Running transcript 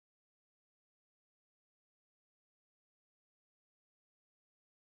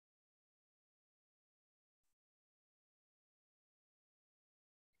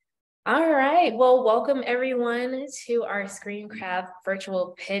All right, well, welcome everyone to our ScreenCraft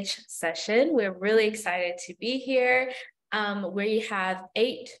Virtual Pitch session. We're really excited to be here. We have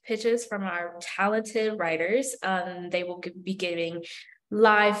 8 pitches from our talented writers. They will be giving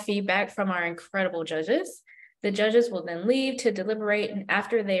live feedback from our incredible judges. The judges will then leave to deliberate, and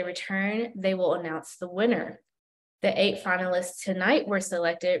after they return, they will announce the winner. The 8 finalists tonight were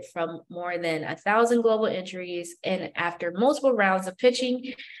selected from more than 1,000 global entries, and after multiple rounds of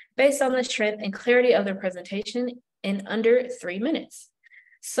pitching, based on the strength and clarity of their presentation in under 3 minutes.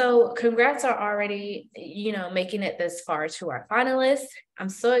 So congrats are already, making it this far to our finalists. I'm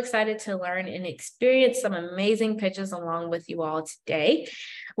so excited to learn and experience some amazing pitches along with you all today.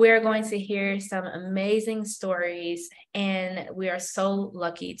 We are going to hear some amazing stories, and we are so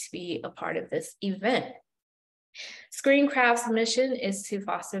lucky to be a part of this event. ScreenCraft's mission is to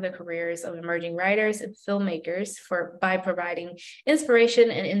foster the careers of emerging writers and filmmakers by providing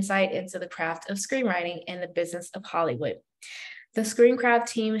inspiration and insight into the craft of screenwriting and the business of Hollywood. The ScreenCraft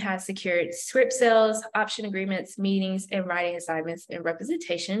team has secured script sales, option agreements, meetings, and writing assignments and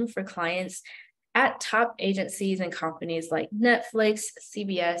representation for clients at top agencies and companies like Netflix,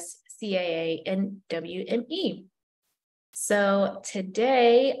 CBS, CAA, and WME. So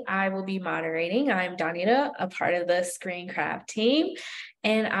today I will be moderating. I'm Daniela, a part of the ScreenCraft team,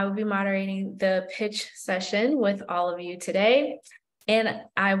 and I will be moderating the pitch session with all of you today. And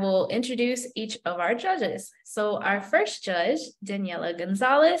I will introduce each of our judges. So our first judge, Daniela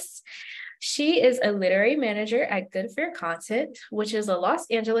Gonzalez, she is a literary manager at Good Fair Content, which is a Los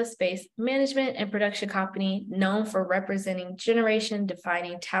Angeles-based management and production company known for representing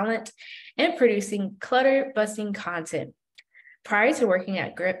generation-defining talent and producing clutter-busting content. Prior to working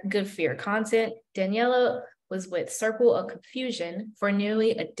at Good Fair Content, Daniela was with Circle of Confusion for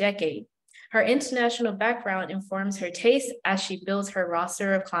nearly a decade. Her international background informs her taste as she builds her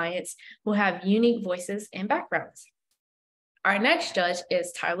roster of clients who have unique voices and backgrounds. Our next judge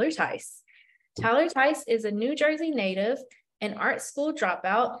is Tyler Tice. Tyler Tice is a New Jersey native, an art school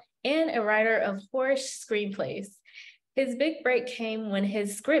dropout, and a writer of horror screenplays. His big break came when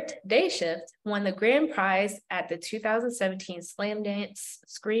his script, DAYSHIFT, won the grand prize at the 2017 Slam Dance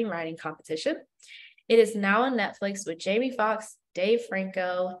Screenwriting Competition. It is now on Netflix with Jamie Foxx, Dave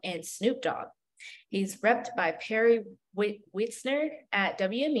Franco, and Snoop Dogg. He's repped by Perry Witzner at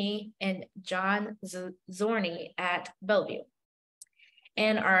WME and John Zorney at Bellevue.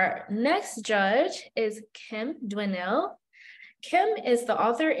 And our next judge is Kim Dwinell. Kim is the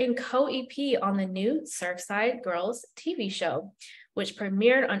author and co-EP on the new SURFSIDE Girls TV show, which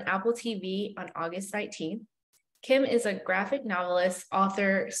premiered on Apple TV on August 19th. Kim is a graphic novelist,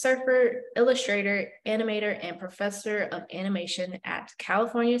 author, surfer, illustrator, animator, and professor of animation at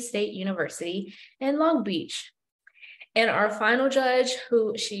California State University in Long Beach. And our final judge,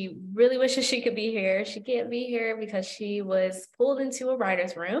 who she really wishes she could be here, she can't be here because she was pulled into a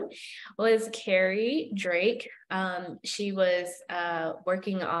writer's room, was Kari Drake. She was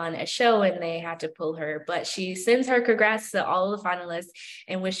working on a show and they had to pull her, but she sends her congrats to all of the finalists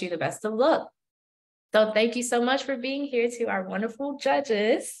and wish you the best of luck. So thank you so much for being here to our wonderful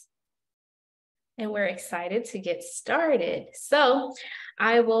judges. And we're excited to get started. So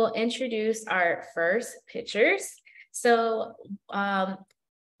I will introduce our first pitchers. So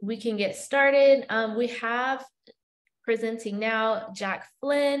we can get started. We have presenting now Jack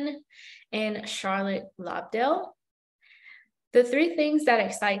Flynn and Charlotte Lobdell. The 3 things that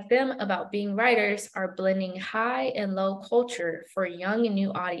excite them about being writers are blending high and low culture for young and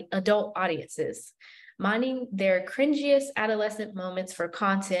new adult audiences, mining their cringiest adolescent moments for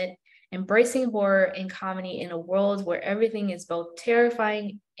content, embracing horror and comedy in a world where everything is both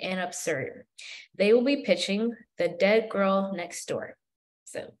terrifying and absurd. They will be pitching The Dead Girl Next Door.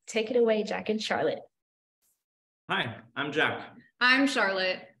 So take it away, Jack and Charlotte. Hi, I'm Jack. I'm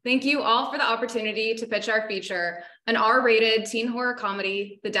Charlotte. Thank you all for the opportunity to pitch our feature, an R-rated teen horror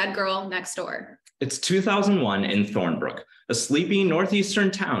comedy, The Dead Girl Next Door. It's 2001 in Thornbrook, a sleepy northeastern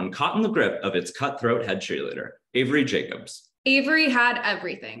town caught in the grip of its cutthroat head cheerleader, Avery Jacobs. Avery had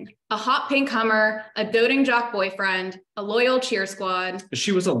everything: a hot pink Hummer, a doting jock boyfriend, a loyal cheer squad.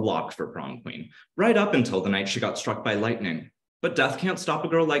 She was a lock for prom queen, right up until the night she got struck by lightning. But death can't stop a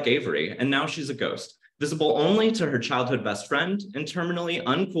girl like Avery, and now she's a ghost, visible only to her childhood best friend and terminally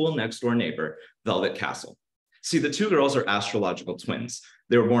uncool next-door neighbor, Velvet Castle. See, the 2 girls are astrological twins.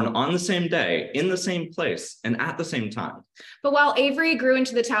 They were born on the same day, in the same place, and at the same time. But while Avery grew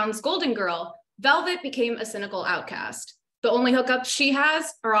into the town's golden girl, Velvet became a cynical outcast. The only hookups she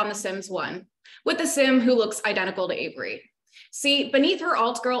has are on The Sims 1, with the sim who looks identical to Avery. See, beneath her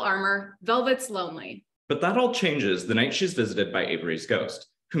alt-girl armor, Velvet's lonely. But that all changes the night she's visited by Avery's ghost.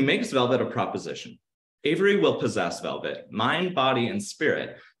 who makes Velvet a proposition. Avery will possess Velvet, mind, body, and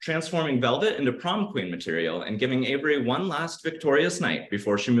spirit, transforming Velvet into prom queen material and giving Avery one last victorious night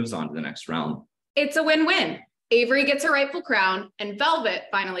before she moves on to the next realm. It's a win-win. Avery gets her rightful crown and Velvet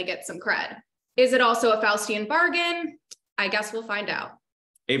finally gets some cred. Is it also a Faustian bargain? I guess we'll find out.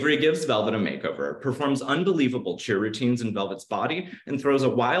 Avery gives Velvet a makeover, performs unbelievable cheer routines in Velvet's body, and throws a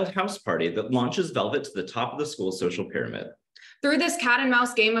wild house party that launches Velvet to the top of the school social pyramid. Through this cat and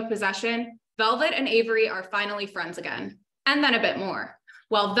mouse game of possession, Velvet and Avery are finally friends again, and then a bit more.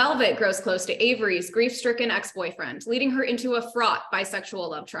 While Velvet grows close to Avery's grief-stricken ex-boyfriend, leading her into a fraught bisexual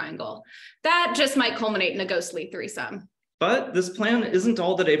love triangle. That just might culminate in a ghostly threesome. But this plan isn't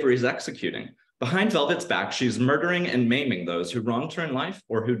all that Avery's executing. Behind Velvet's back, she's murdering and maiming those who wronged her in life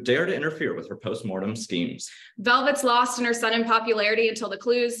or who dare to interfere with her post-mortem schemes. Velvet's lost in her sudden popularity until the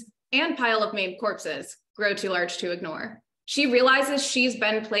clues and pile of maimed corpses grow too large to ignore. She realizes she's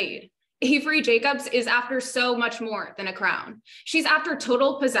been played. Avery Jacobs is after so much more than a crown. She's after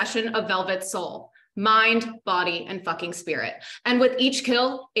total possession of Velvet's soul, mind, body, and fucking spirit. And with each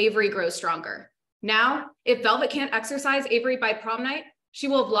kill, Avery grows stronger. Now, if Velvet can't exercise Avery by prom night, she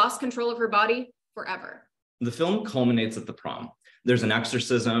will have lost control of her body forever. The film culminates at the prom. There's an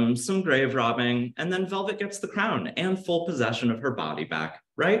exorcism, some grave robbing, and then Velvet gets the crown and full possession of her body back,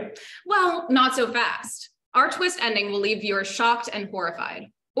 right? Well, not so fast. Our twist ending will leave viewers shocked and horrified,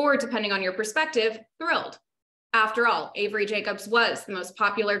 or depending on your perspective, thrilled. After all, Avery Jacobs was the most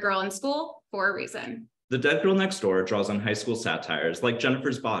popular girl in school for a reason. The Dead Girl Next Door draws on high school satires like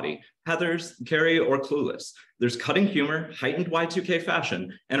Jennifer's Body, Heather's, Kari, or Clueless. There's cutting humor, heightened Y2K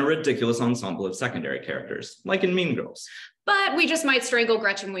fashion, and a ridiculous ensemble of secondary characters, like in Mean Girls. But we just might strangle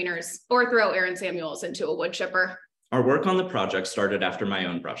Gretchen Wieners or throw Aaron Samuels into a wood chipper. Our work on the project started after my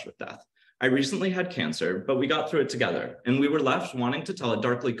own brush with death. I recently had cancer, but we got through it together, and we were left wanting to tell a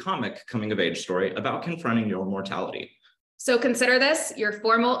darkly comic coming-of-age story about confronting your mortality. So consider this your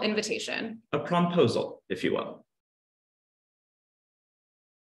formal invitation. A promposal, if you will.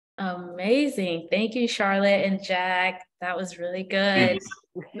 Amazing. Thank you, Charlotte and Jack. That was really good.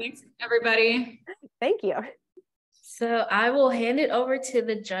 Thanks, everybody. Thank you. So I will hand it over to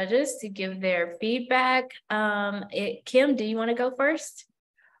the judges to give their feedback. Kim, do you want to go first?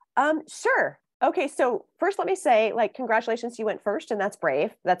 Sure. Okay, so first let me say, like, congratulations, you went first, and that's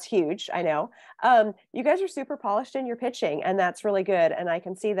brave. That's huge, I know. You guys are super polished in your pitching, and that's really good. And I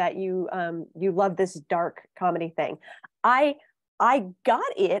can see that you love this dark comedy thing. I got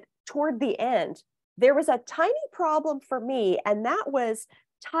it toward the end. There was a tiny problem for me, and that was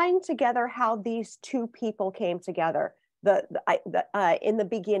tying together how these two people came together in the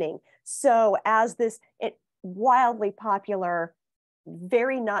beginning. So as this wildly popular,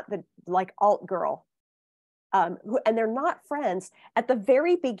 very not the like alt girl, and they're not friends. At the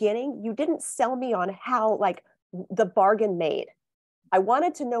very beginning, you didn't sell me on how like the bargain made. I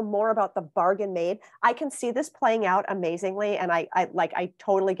wanted to know more about the bargain made. I can see this playing out amazingly, and I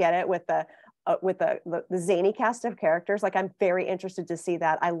totally get it with the zany cast of characters. Like, I'm very interested to see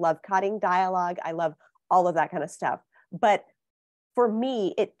that. I love cutting dialogue. I love all of that kind of stuff. But for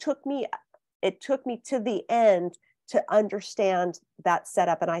me, it took me to the end to understand that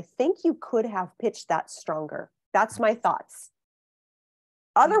setup. And I think you could have pitched that stronger. That's my thoughts.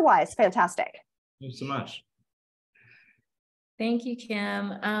 Otherwise, fantastic. Thank you so much. Thank you,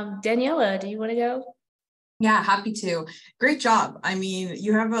 Kim. Daniela, do you want to go? Yeah, happy to. Great job. I mean,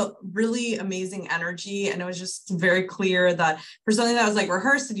 you have a really amazing energy, and it was just very clear that for something that was like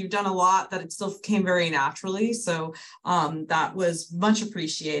rehearsed and you've done a lot, that it still came very naturally. So that was much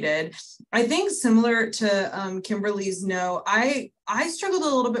appreciated. I think similar to Kimberly's note, I struggled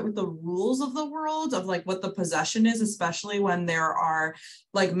a little bit with the rules of the world of like what the possession is, especially when there are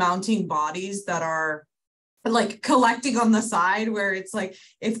like mounting bodies that are like collecting on the side, where it's like,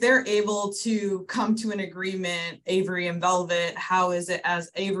 if they're able to come to an agreement, Avery and Velvet, how is it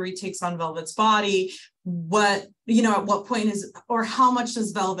as Avery takes on Velvet's body? What, you know, at what point is, or how much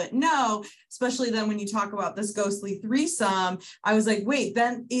does Velvet know? Especially then when you talk about this ghostly threesome, I was like, wait,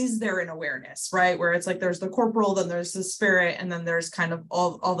 then is there an awareness, right? Where it's like, there's the corporal, then there's the spirit, and then there's kind of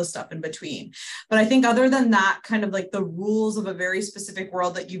all the stuff in between. But I think other than that, kind of like the rules of a very specific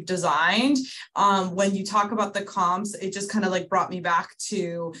world that you've designed, when you talk about the comps, it just kind of like brought me back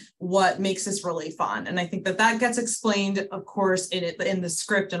to what makes this really fun. And I think that gets explained, of course, in the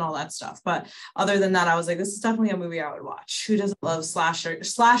script and all that stuff. But other than that, I was like, this is definitely a movie I would watch. Who doesn't love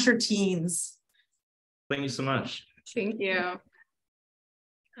slasher teens? Thank you so much. Thank you.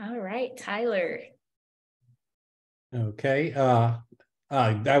 All right, Tyler. Okay.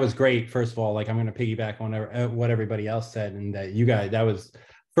 That was great. First of all, like, I'm going to piggyback on what everybody else said, and that you guys, that was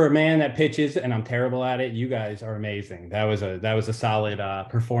for a man that pitches, and I'm terrible at it, you guys are amazing. That was a solid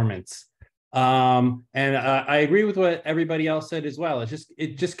performance. And I agree with what everybody else said as well.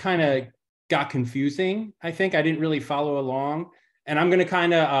 It just kind of got confusing. I think I didn't really follow along, and I'm going to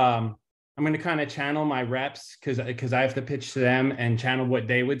kind of channel my reps because I have to pitch to them and channel what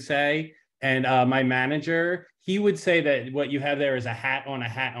they would say. And my manager, he would say that what you have there is a hat on a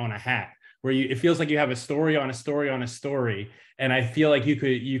hat on a hat, where it feels like you have a story on a story on a story. And I feel like you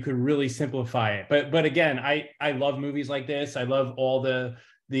could really simplify it. But again, I love movies like this. I love all the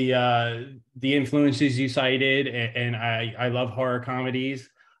influences you cited, and I love horror comedies.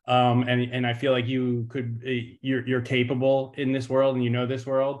 And I feel like you're capable in this world, and you know this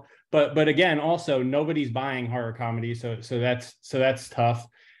world. But again, also nobody's buying horror comedies, so that's tough.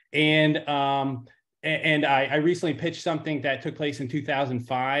 And I recently pitched something that took place in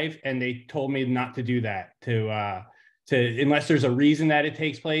 2005, and they told me not to do that, to unless there's a reason that it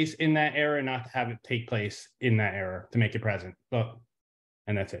takes place in that era, not to have it take place in that era, to make it present.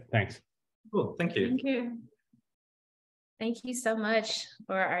 And that's it. Thanks. Cool. Thank you. Thank you. Thank you so much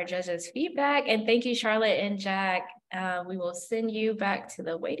for our judges' feedback. And thank you, Charlotte and Jack. We will send you back to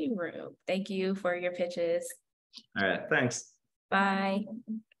the waiting room. Thank you for your pitches. All right. Thanks. Bye.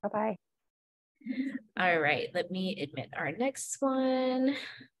 Bye-bye. All right. Let me admit our next one.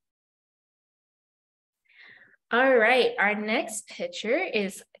 All right. Our next pitcher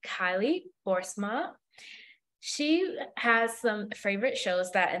is Kylie Borsma. She has some favorite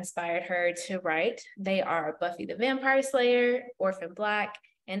shows that inspired her to write. They are Buffy the Vampire Slayer, Orphan Black,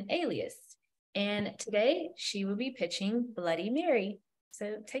 and Alias. And today she will be pitching Bloody Mary.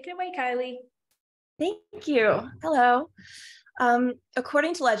 So take it away, Kylie. Thank you. Hello.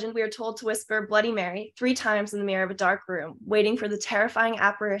 According to legend, we are told to whisper Bloody Mary 3 times in the mirror of a dark room, waiting for the terrifying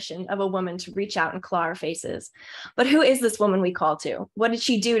apparition of a woman to reach out and claw our faces. But who is this woman we call to? What did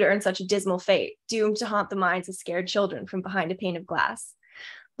she do to earn such a dismal fate, doomed to haunt the minds of scared children from behind a pane of glass?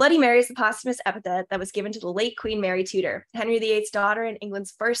 Bloody Mary is the posthumous epithet that was given to the late Queen Mary Tudor, Henry VIII's daughter and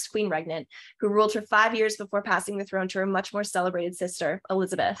England's first queen regnant, who ruled for 5 years before passing the throne to her much more celebrated sister,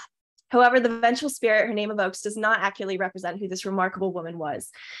 Elizabeth. However, the vengeful spirit her name evokes does not accurately represent who this remarkable woman was.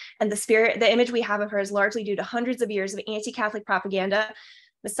 And the image we have of her is largely due to hundreds of years of anti-Catholic propaganda,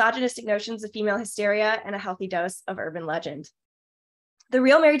 misogynistic notions of female hysteria, and a healthy dose of urban legend. The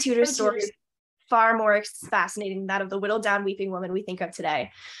real Mary Tudor's story is far more fascinating than that of the whittled down weeping woman we think of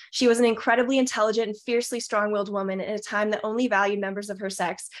today. She was an incredibly intelligent and fiercely strong-willed woman in a time that only valued members of her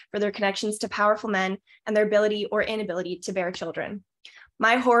sex for their connections to powerful men and their ability or inability to bear children.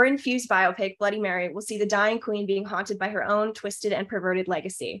 My horror-infused biopic, Bloody Mary, will see the dying queen being haunted by her own twisted and perverted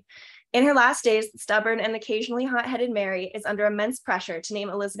legacy. In her last days, the stubborn and occasionally hot-headed Mary is under immense pressure to name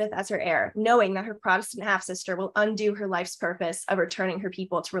Elizabeth as her heir, knowing that her Protestant half-sister will undo her life's purpose of returning her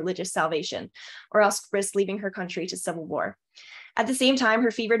people to religious salvation, or else risk leaving her country to civil war. At the same time,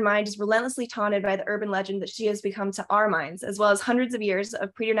 her fevered mind is relentlessly taunted by the urban legend that she has become to our minds, as well as hundreds of years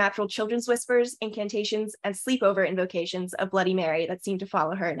of preternatural children's whispers, incantations, and sleepover invocations of Bloody Mary that seem to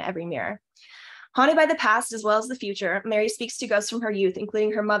follow her in every mirror. Haunted by the past as well as the future, Mary speaks to ghosts from her youth,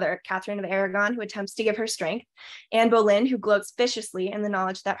 including her mother, Catherine of Aragon, who attempts to give her strength, Anne Boleyn, who gloats viciously in the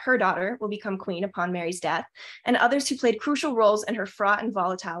knowledge that her daughter will become queen upon Mary's death, and others who played crucial roles in her fraught and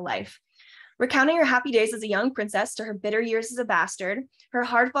volatile life. Recounting her happy days as a young princess to her bitter years as a bastard, her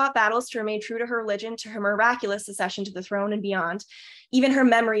hard-fought battles to remain true to her religion, to her miraculous accession to the throne and beyond, even her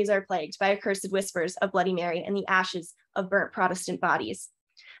memories are plagued by accursed whispers of Bloody Mary and the ashes of burnt Protestant bodies.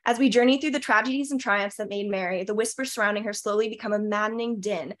 As we journey through the tragedies and triumphs that made Mary, the whispers surrounding her slowly become a maddening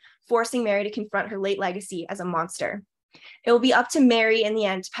din, forcing Mary to confront her late legacy as a monster. It will be up to Mary in the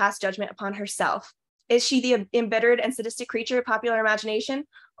end to pass judgment upon herself. Is she the embittered and sadistic creature of popular imagination,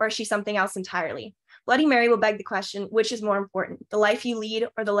 or is she something else entirely? Bloody Mary will beg the question, which is more important, the life you lead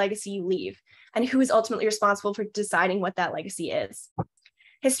or the legacy you leave? And who is ultimately responsible for deciding what that legacy is?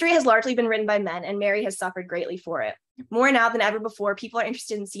 History has largely been written by men, and Mary has suffered greatly for it. More now than ever before, people are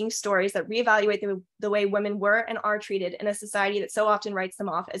interested in seeing stories that reevaluate the way women were and are treated in a society that so often writes them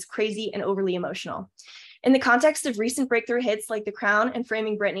off as crazy and overly emotional. In the context of recent breakthrough hits like The Crown and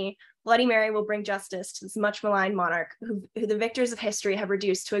Framing Britney, Bloody Mary will bring justice to this much maligned monarch who the victors of history have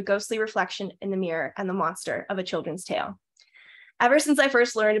reduced to a ghostly reflection in the mirror and the monster of a children's tale. Ever since I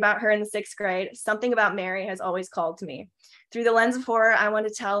first learned about her in the 6th grade, something about Mary has always called to me. Through the lens of horror, I want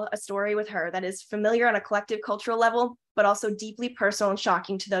to tell a story with her that is familiar on a collective cultural level, but also deeply personal and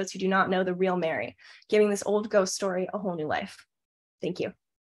shocking to those who do not know the real Mary, giving this old ghost story a whole new life. Thank you.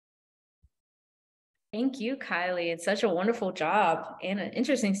 Thank you, Kylie. It's such a wonderful job and an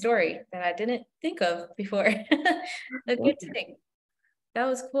interesting story that I didn't think of before. A good thing. That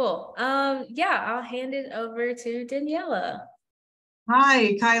was cool. Yeah, I'll hand it over to Daniela.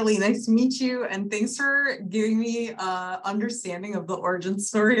 Hi, Kylie. Nice to meet you. And thanks for giving me understanding of the origin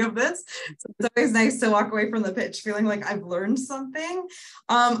story of this. So it's always nice to walk away from the pitch feeling like I've learned something.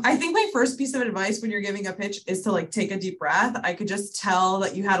 I think my first piece of advice when you're giving a pitch is to like take a deep breath. I could just tell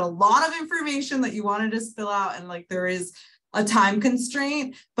that you had a lot of information that you wanted to spill out, and like there is a time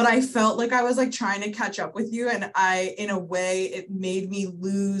constraint, but I felt like I was like trying to catch up with you. And in a way, it made me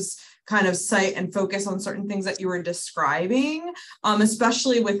lose kind of sight and focus on certain things that you were describing,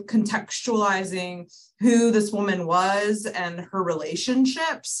 especially with contextualizing who this woman was and her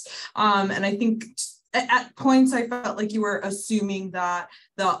relationships. And I think at points I felt like you were assuming that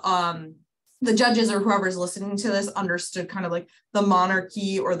the judges or whoever's listening to this understood kind of like the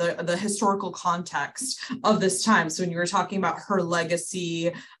monarchy or the historical context of this time. So when you were talking about her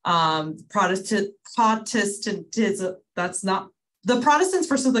legacy, Protestantism, that's not the Protestants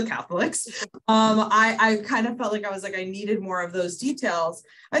versus the Catholics. I kind of felt like I was like, I needed more of those details.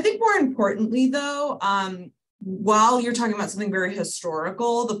 I think more importantly though, while you're talking about something very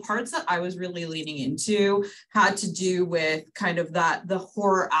historical, the parts that I was really leaning into had to do with kind of the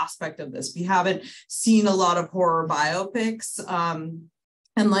horror aspect of this. We haven't seen a lot of horror biopics,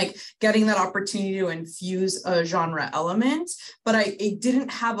 and like getting that opportunity to infuse a genre element, but it didn't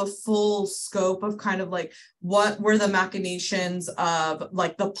have a full scope of kind of like what were the machinations of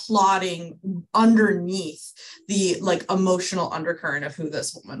like the plotting underneath the like emotional undercurrent of who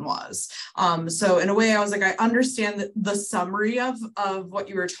this woman was. So in a way, I was like, I understand the summary of what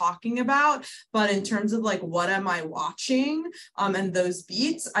you were talking about, but in terms of like what am I watching, and those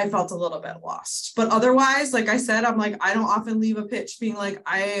beats, I felt a little bit lost. But otherwise, like I said, I'm like, I don't often leave a pitch being like,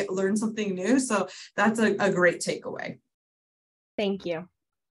 I learned something new. So that's a great takeaway. Thank you.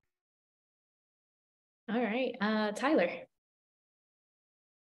 All right, Tyler.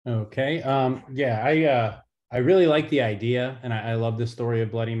 Okay. Yeah, I really like the idea, and I love the story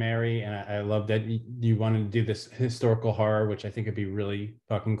of Bloody Mary, and I love that you wanted to do this historical horror, which I think would be really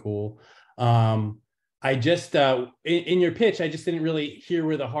fucking cool. I just in your pitch, I just didn't really hear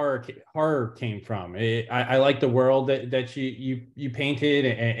where the horror came from. I like the world that you painted,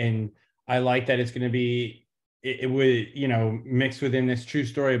 and I like that it's going to be it would, you know, mixed within this true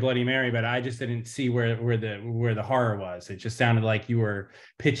story of Bloody Mary, but I just didn't see where the horror was. It just sounded like you were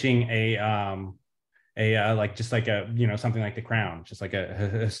pitching like just like a, you know, something like The Crown, just like a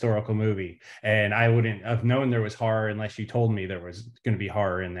historical movie, and I wouldn't have known there was horror unless you told me there was going to be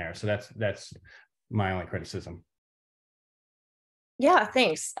horror in there. So that's my only criticism. Yeah,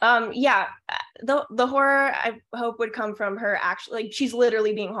 thanks. Yeah, the horror I hope would come from her actually, like she's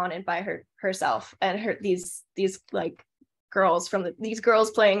literally being haunted by herself and these like girls these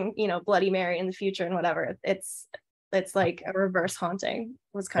girls playing, you know, Bloody Mary in the future and whatever. It's like a reverse haunting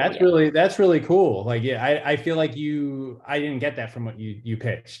was kind of that's really cool. Like, yeah, I feel like I didn't get that from what you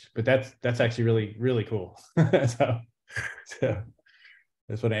pitched, but that's actually really, really cool. so I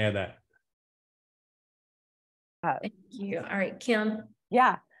just want to add that. Thank you. All right, Kim.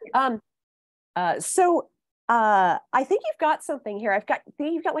 Yeah. So I think you've got something here. I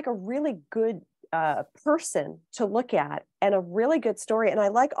think you've got like a really good person to look at and a really good story. And I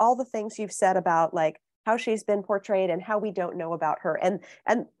like all the things you've said about like how she's been portrayed and how we don't know about her. And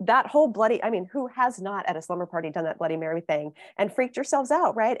that whole bloody, I mean, who has not at a slumber party done that Bloody Mary thing and freaked yourselves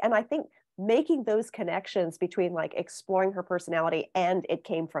out, right? And I think making those connections between like exploring her personality and it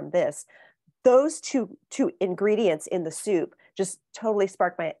came from this, those two ingredients in the soup just totally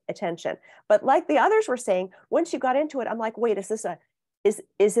sparked my attention. But like the others were saying, once you got into it, I'm like, wait, is this a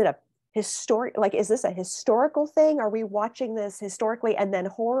historical thing? Are we watching this historically and then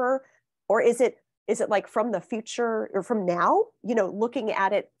horror? Or is it like from the future or from now, you know, looking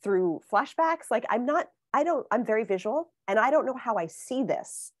at it through flashbacks? Like I'm very visual and I don't know how I see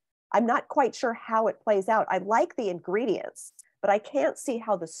this. I'm not quite sure how it plays out. I like the ingredients, but I can't see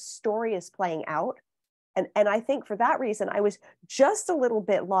how the story is playing out. And I think for that reason, I was just a little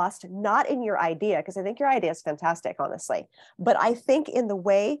bit lost, not in your idea, because I think your idea is fantastic, honestly. But I think in the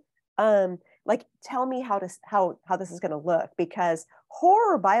way, like, tell me how this is going to look, because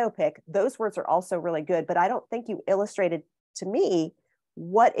horror biopic, those words are also really good, but I don't think you illustrated to me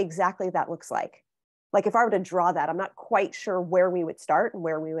what exactly that looks like. Like if I were to draw that, I'm not quite sure where we would start and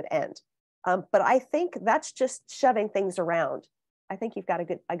where we would end. But I think that's just shoving things around. I think you've got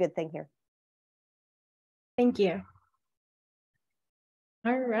a good thing here. Thank you.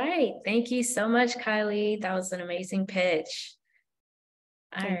 All right. Thank you so much, Kylie. That was an amazing pitch.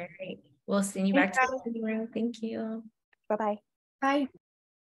 All right. We'll send you back to the room. Thank you. Bye-bye. Bye.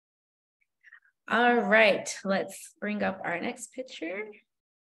 All right, let's bring up our next picture.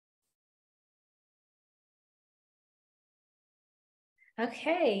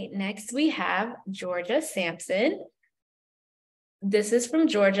 Okay, next we have Georgia Sampson. This is from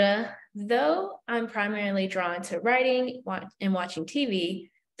Georgia. Though I'm primarily drawn to writing and watching TV,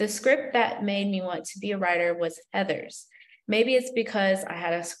 the script that made me want to be a writer was Heathers. Maybe it's because I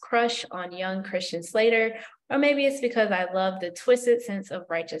had a crush on young Christian Slater, or maybe it's because I love the twisted sense of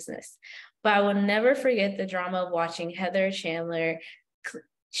righteousness. But I will never forget the drama of watching Heather Chandler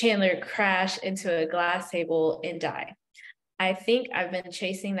crash into a glass table and die. I think I've been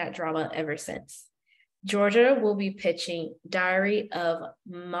chasing that drama ever since. Georgia will be pitching Diary of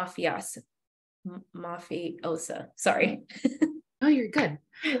Mafiosa. Sorry. Oh, you're good.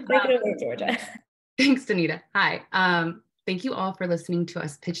 Take it over, Georgia. Thanks, Danita. Hi. Thank you all for listening to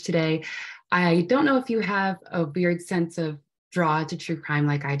us pitch today. I don't know if you have a weird sense of draw to true crime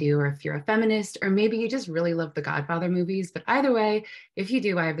like I do, or if you're a feminist, or maybe you just really love the Godfather movies, but either way, if you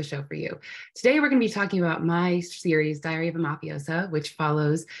do, I have the show for you. Today, we're gonna be talking about my series, Diary of a Mafiosa, which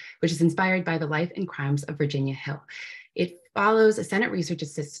is inspired by the life and crimes of Virginia Hill. It follows a Senate research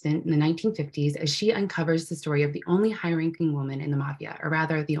assistant in the 1950s as she uncovers the story of the only high-ranking woman in the mafia, or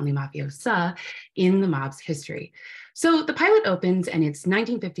rather the only mafiosa in the mob's history. So the pilot opens and it's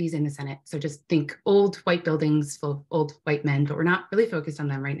 1950s in the Senate. So just think old white buildings full of old white men, but we're not really focused on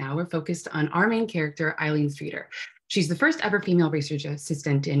them right now. We're focused on our main character, Eileen Streeter. She's the first ever female research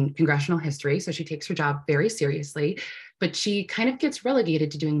assistant in congressional history, so she takes her job very seriously, but she kind of gets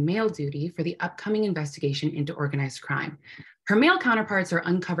relegated to doing male duty for the upcoming investigation into organized crime. Her male counterparts are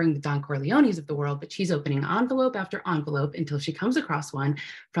uncovering the Don Corleones of the world, but she's opening envelope after envelope until she comes across one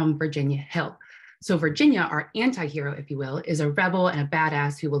from Virginia Hill. So Virginia, our anti-hero, if you will, is a rebel and a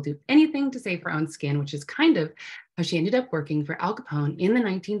badass who will do anything to save her own skin, which is kind of how she ended up working for Al Capone in the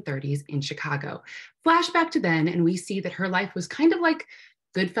 1930s in Chicago. Flashback to then, and we see that her life was kind of like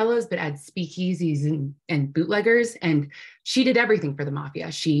Goodfellas, but had speakeasies and bootleggers, and she did everything for the mafia.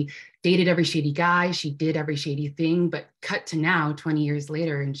 She dated every shady guy, she did every shady thing, but cut to now, 20 years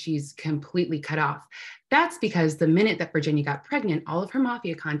later, and she's completely cut off. That's because the minute that Virginia got pregnant, all of her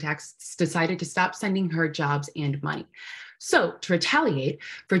mafia contacts decided to stop sending her jobs and money. So to retaliate,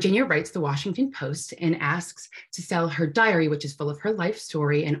 Virginia writes the Washington Post and asks to sell her diary, which is full of her life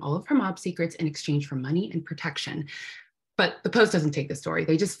story and all of her mob secrets in exchange for money and protection. But the Post doesn't take the story.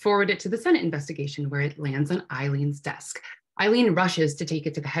 They just forward it to the Senate investigation where it lands on Eileen's desk. Eileen rushes to take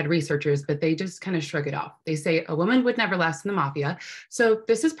it to the head researchers, but they just kind of shrug it off. They say a woman would never last in the mafia, so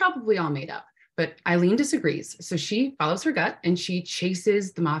this is probably all made up. But Eileen disagrees, so she follows her gut and she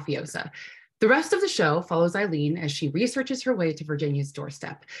chases the mafiosa. The rest of the show follows Eileen as she researches her way to Virginia's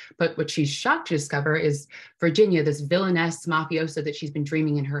doorstep. But what she's shocked to discover is Virginia, this villainous mafiosa that she's been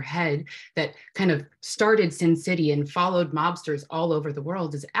dreaming in her head that kind of started Sin City and followed mobsters all over the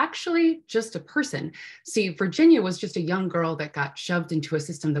world, is actually just a person. See, Virginia was just a young girl that got shoved into a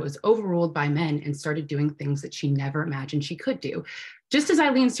system that was overruled by men and started doing things that she never imagined she could do. Just as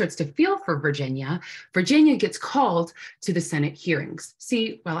Eileen starts to feel for Virginia, Virginia gets called to the Senate hearings.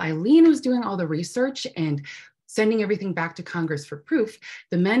 See, while Eileen was doing all the research and sending everything back to Congress for proof,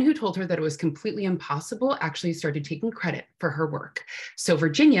 the men who told her that it was completely impossible actually started taking credit for her work. So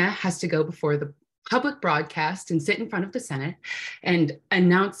Virginia has to go before the public broadcast and sit in front of the Senate and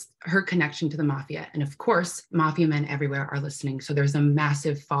announce her connection to the mafia. And of course, mafia men everywhere are listening. So there's a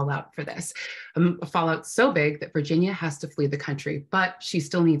massive fallout for this. A fallout so big that Virginia has to flee the country, but she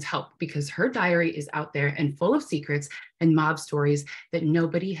still needs help because her diary is out there and full of secrets and mob stories that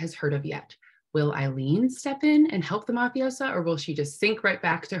nobody has heard of yet. Will Eileen step in and help the mafiosa, or will she just sink right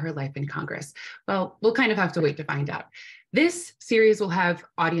back to her life in Congress? Well, we'll kind of have to wait to find out. This series will have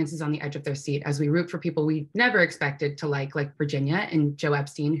audiences on the edge of their seat as we root for people we never expected to like Virginia and Joe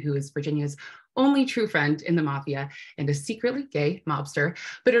Epstein, who is Virginia's only true friend in the mafia and a secretly gay mobster.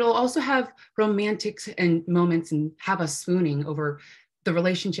 But it'll also have romantics and moments and have us swooning over the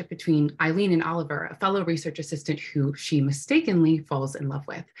relationship between Eileen and Oliver, a fellow research assistant who she mistakenly falls in love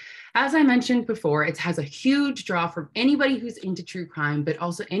with. As I mentioned before, it has a huge draw from anybody who's into true crime, but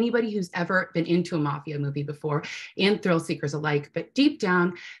also anybody who's ever been into a mafia movie before, and thrill seekers alike. But deep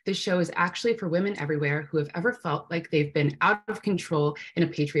down, this show is actually for women everywhere who have ever felt like they've been out of control in a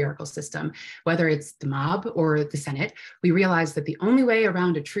patriarchal system. Whether it's the mob or the Senate, we realize that the only way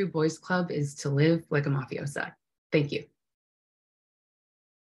around a true boys club is to live like a mafiosa. Thank you.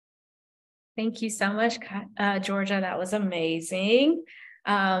 Thank you so much, Georgia. That was amazing.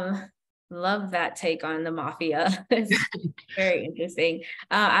 Love that take on the mafia. It's very interesting.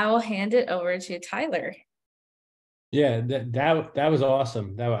 I will hand it over to Tyler. Yeah, that was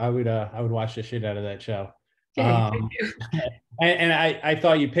awesome. I would watch the shit out of that show. Okay, And I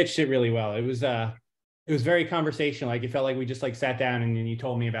thought you pitched it really well. It was very conversational. Like it felt like we just like sat down and then you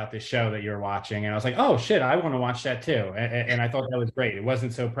told me about this show that you were watching, and I was like, oh shit, I want to watch that too. And I thought that was great. It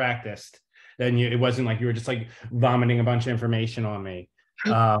wasn't so practiced. Then it wasn't like you were just like vomiting a bunch of information on me.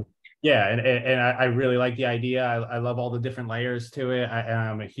 Yeah, and I really like the idea. I love all the different layers to it.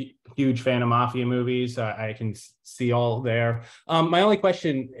 I'm a huge fan of mafia movies. I can see all there. My only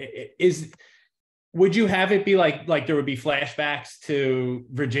question is, would you have it be like there would be flashbacks to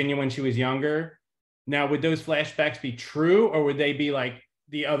Virginia when she was younger? Now, would those flashbacks be true, or would they be like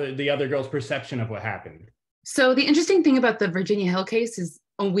the other girl's perception of what happened? So the interesting thing about the Virginia Hill case is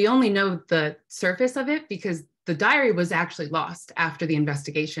we only know the surface of it because the diary was actually lost after the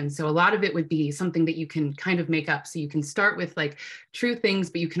investigation. So a lot of it would be something that you can kind of make up. So you can start with like true things,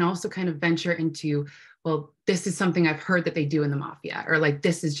 but you can also kind of venture into, well, this is something I've heard that they do in the mafia, or like,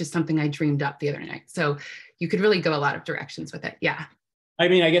 this is just something I dreamed up the other night. So you could really go a lot of directions with it. Yeah. I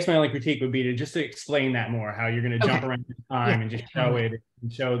mean, I guess my only critique would be to explain that more, how you're going to jump around in time and just show it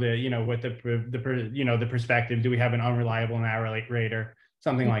and show the, what the perspective. Do we have an unreliable narrator?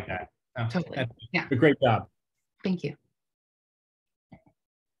 Something like that. Totally. Yeah. A great job. Thank you.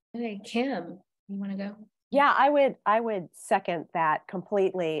 Okay, Kim, you want to go? Yeah, I would second that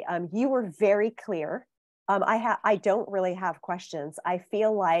completely. You were very clear. I don't really have questions. I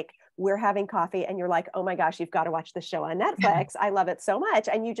feel like we're having coffee and you're like, oh my gosh, you've got to watch the show on Netflix. I love it so much.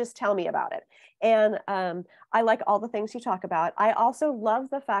 And you just tell me about it. And I like all the things you talk about. I also love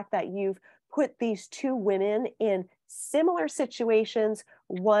the fact that you've put these two women in similar situations,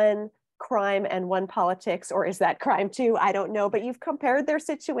 one crime and one politics, or is that crime too? I don't know, but you've compared their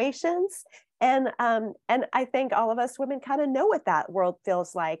situations. And I think all of us women kind of know what that world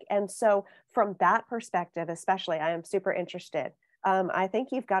feels like. And so from that perspective, especially, I am super interested. I think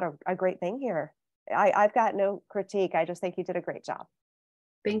you've got a great thing here. I've got no critique. I just think you did a great job.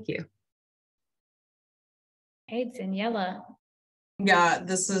 Thank you. Hey, Daniela. Yeah,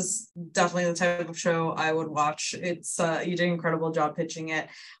 this is definitely the type of show I would watch. It's you did an incredible job pitching it.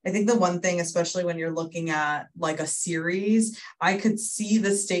 I think the one thing, especially when you're looking at like a series, I could see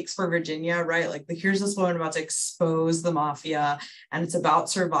the stakes for Virginia, right? Like here's this woman about to expose the mafia, and it's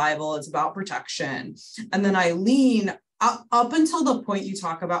about survival, it's about protection. And then Eileen, up until the point you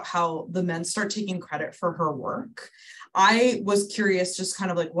talk about how the men start taking credit for her work, I was curious, just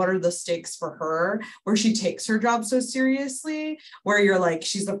kind of like, what are the stakes for her, where she takes her job so seriously, where you're like,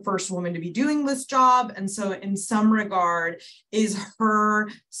 she's the first woman to be doing this job. And so in some regard, is her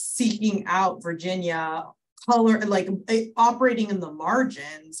seeking out Virginia color, like operating in the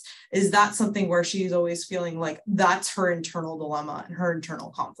margins, is that something where she's always feeling like that's her internal dilemma and her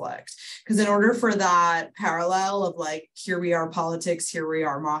internal conflict? Because in order for that parallel of like, here we are politics, here we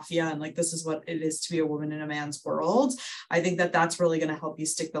are mafia, and like, this is what it is to be a woman in a man's world, I think that that's really going to help you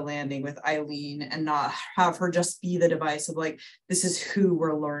stick the landing with Eileen and not have her just be the device of like, this is who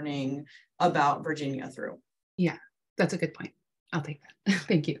we're learning about Virginia through. Yeah, that's a good point. I'll take that.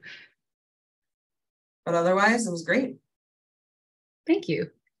 Thank you. But otherwise, it was great. Thank you.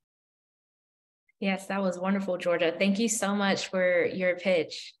 Yes, that was wonderful, Georgia. Thank you so much for your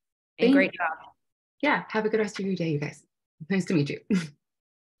pitch. And great job. Yeah, have a good rest of your day, you guys. Nice to meet you. All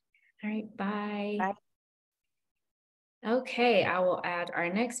right, bye. Bye. Okay, I will add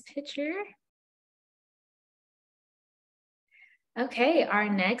our next pitcher. Okay, our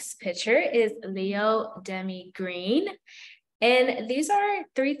next pitcher is Leo Demi Green. And these are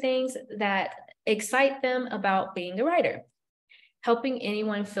 3 things that excite them about being a writer: helping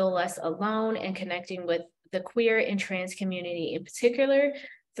anyone feel less alone and connecting with the queer and trans community in particular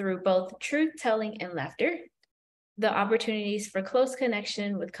through both truth-telling and laughter, the opportunities for close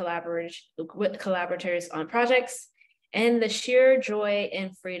connection with collaborators on projects, and the sheer joy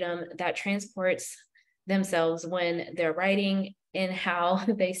and freedom that transports themselves when they're writing, and how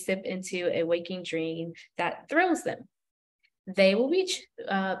they sip into a waking dream that thrills them. They will be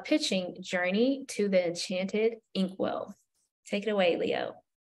pitching Journey to the Enchanted Inkwell. Take it away, Leo.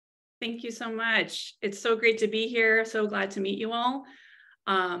 Thank you so much. It's so great to be here. So glad to meet you all.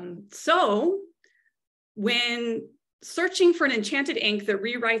 So when searching for an enchanted ink that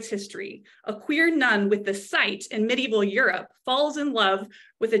rewrites history, a queer nun with the sight in medieval Europe falls in love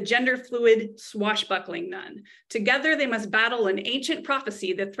with a gender-fluid, swashbuckling nun. Together, they must battle an ancient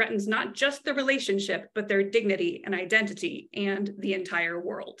prophecy that threatens not just the relationship, but their dignity and identity and the entire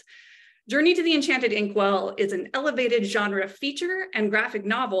world. Journey to the Enchanted Inkwell is an elevated genre feature and graphic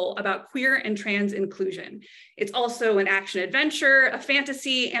novel about queer and trans inclusion. It's also an action adventure, a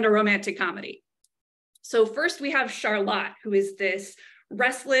fantasy, and a romantic comedy. So first we have Charlotte, who is this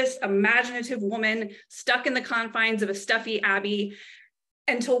restless, imaginative woman stuck in the confines of a stuffy abbey,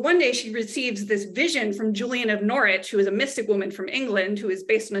 until one day she receives this vision from Julian of Norwich, who is a mystic woman from England, who is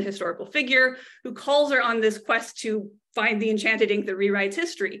based on a historical figure, who calls her on this quest to find the enchanted ink that rewrites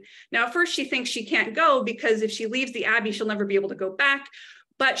history. Now, at first she thinks she can't go because if she leaves the abbey, she'll never be able to go back.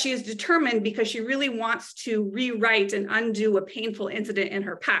 But she is determined because she really wants to rewrite and undo a painful incident in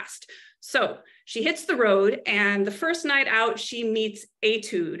her past. So she hits the road, and the first night out, she meets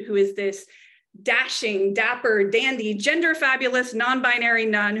Etude, who is this dashing, dapper, dandy, gender fabulous, non-binary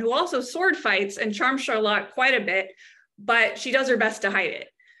nun who also sword fights and charms Charlotte quite a bit, but she does her best to hide it.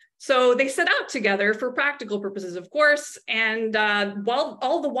 So they set out together for practical purposes, of course, and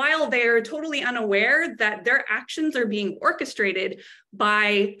all the while they're totally unaware that their actions are being orchestrated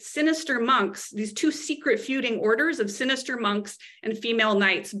by sinister monks, these two secret feuding orders of sinister monks and female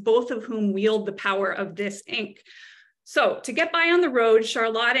knights, both of whom wield the power of this ink. So to get by on the road,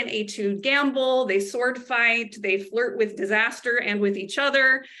 Charlotte and Etude gamble, they sword fight, they flirt with disaster and with each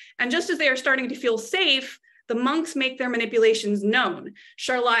other. And just as they are starting to feel safe, the monks make their manipulations known.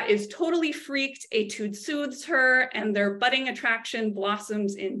 Charlotte is totally freaked, Etude soothes her, and their budding attraction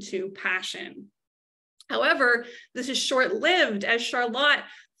blossoms into passion. However, this is short-lived, as Charlotte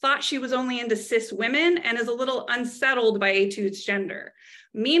thought she was only into cis women and is a little unsettled by Etude's gender.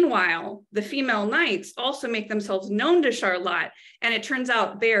 Meanwhile, the female knights also make themselves known to Charlotte, and it turns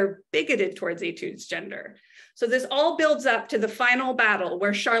out they are bigoted towards Etude's gender. So this all builds up to the final battle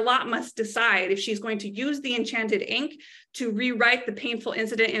where Charlotte must decide if she's going to use the enchanted ink to rewrite the painful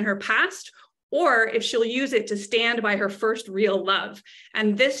incident in her past, or if she'll use it to stand by her first real love.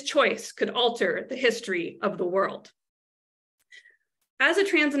 And this choice could alter the history of the world. As a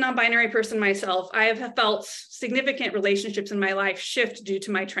trans and non-binary person myself, I have felt significant relationships in my life shift due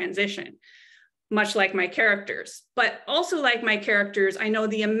to my transition, much like my characters. But also like my characters, I know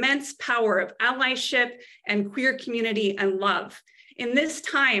the immense power of allyship and queer community and love. In this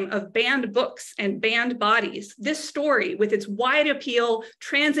time of banned books and banned bodies, this story with its wide appeal,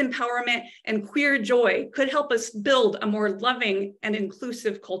 trans empowerment, and queer joy could help us build a more loving and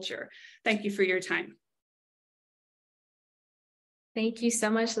inclusive culture. Thank you for your time. Thank you so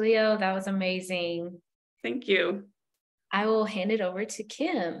much, Leo. That was amazing. Thank you. I will hand it over to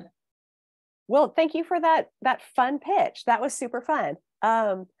Kim. Well, thank you for that fun pitch. That was super fun.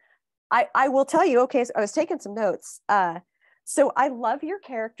 I will tell you, okay, so I was taking some notes. So I love your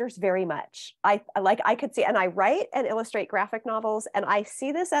characters very much. I could see, and I write and illustrate graphic novels, and I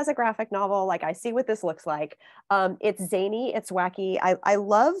see this as a graphic novel. Like I see what this looks like. It's zany, it's wacky. I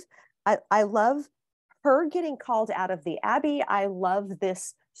love her getting called out of the Abbey. I love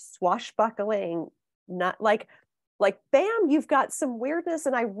this swashbuckling, not like bam, you've got some weirdness,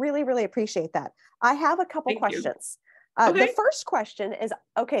 and I really, really appreciate that. I have a couple questions. The first question is,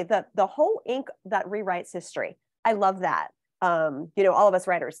 okay, the whole ink that rewrites history. I love that. You know, all of us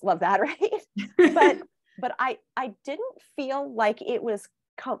writers love that, right? but I didn't feel like it was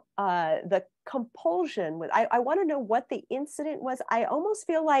the compulsion with. I want to know what the incident was. I almost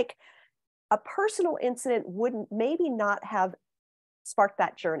feel like a personal incident wouldn't maybe not have sparked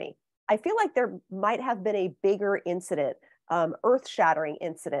that journey. I feel like there might have been a bigger incident, earth-shattering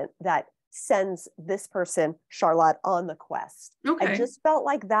incident that sends this person, Charlotte, on the quest. Okay. I just felt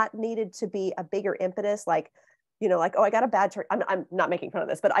like that needed to be a bigger impetus, like, you know, like, oh, I got a bad turkey. I'm not making fun of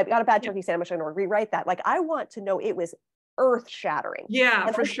this, but I got a bad turkey sandwich. I'm going to rewrite that. Like, I want to know it was earth-shattering. Yeah,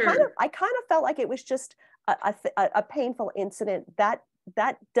 and for sure. I kind of felt like it was just a painful incident that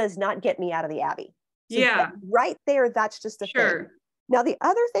does not get me out of the Abbey. So yeah, right there, that's just a thing. Now, the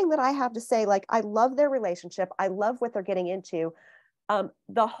other thing that I have to say, like, I love their relationship. I love what they're getting into.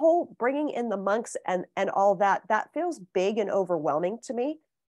 The whole bringing in the monks and all that feels big and overwhelming to me.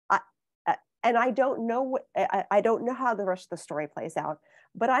 And I don't know how the rest of the story plays out,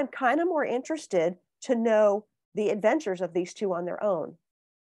 but I'm kind of more interested to know the adventures of these two on their own.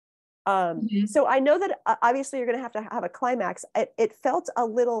 So I know that obviously you're going to have a climax. It felt a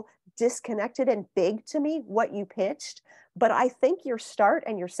little disconnected and big to me, what you pitched, but I think your start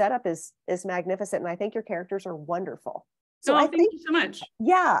and your setup is magnificent. And I think your characters are wonderful. So thank you so much.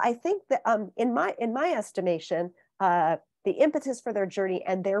 Yeah, I think that in my estimation, the impetus for their journey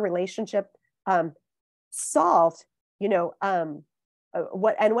and their relationship solved, you know,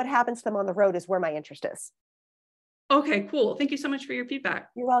 what happens to them on the road is where my interest is. Okay, cool. Thank you so much for your feedback.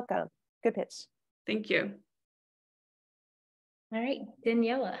 You're welcome. Good pitch. Thank you. All right,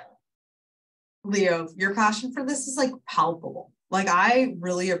 Daniela. Leo, your passion for this is like palpable. Like, I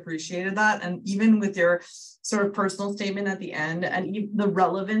really appreciated that. And even with your sort of personal statement at the end and the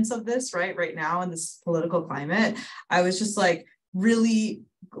relevance of this, right now in this political climate, I was just like, really,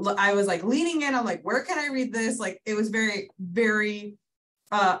 I was like leaning in. I'm like, where can I read this? Like, it was very, very,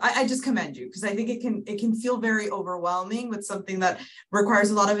 I just commend you, because I think it can feel very overwhelming with something that requires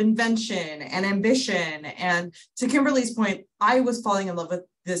a lot of invention and ambition. And to Kimberly's point, I was falling in love with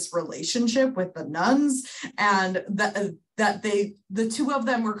this relationship with the nuns, and that the two of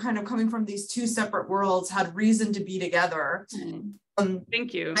them were kind of coming from these two separate worlds, had reason to be together.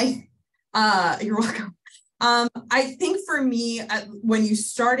 Thank you. You're welcome. I think for me, when you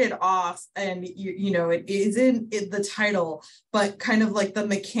started off, and you know, it is in the title, but kind of like the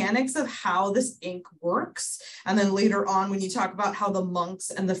mechanics of how this ink works. And then later on, when you talk about how the monks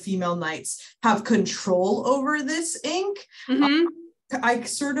and the female knights have control over this ink, I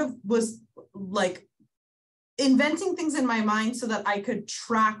sort of was like inventing things in my mind so that I could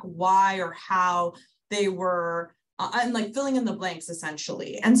track why or how they were, and like filling in the blanks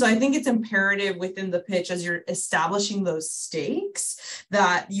essentially. And so I think it's imperative within the pitch, as you're establishing those stakes,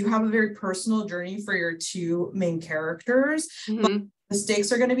 that you have a very personal journey for your two main characters. But the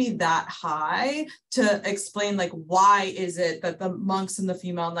stakes are going to be that high to explain, like, why is it that the monks and the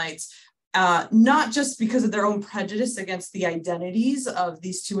female knights, not just because of their own prejudice against the identities of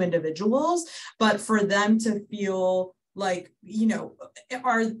these two individuals, but for them to feel like, you know,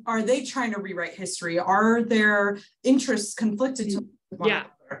 are they trying to rewrite history? Are their interests conflicted to one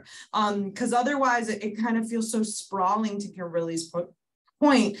another? Because otherwise it kind of feels so sprawling, to Kimberly's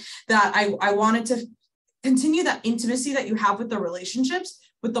point, that I wanted to continue that intimacy that you have with the relationships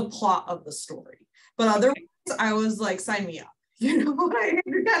with the plot of the story. But otherwise, I was like, sign me up. You know,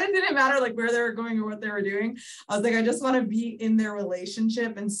 it kind of didn't matter like where they were going or what they were doing. I was like, I just want to be in their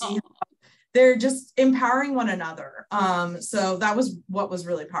relationship and see how they're just empowering one another. So that was what was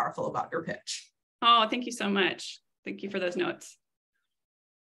really powerful about your pitch. Oh, thank you so much. Thank you for those notes.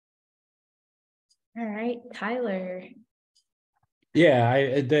 All right, Tyler.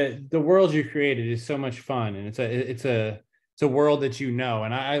 Yeah, the world you created is so much fun, and it's a world that you know,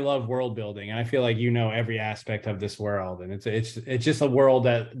 and I love world building, and I feel like you know every aspect of this world, and it's just a world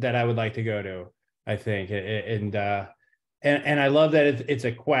that I would like to go to, I think, and I love that it's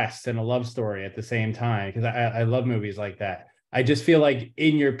a quest and a love story at the same time, because I love movies like that. I just feel like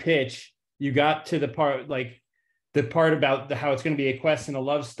in your pitch you got to the part about how it's going to be a quest and a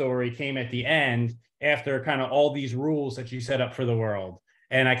love story came at the end, after kind of all these rules that you set up for the world,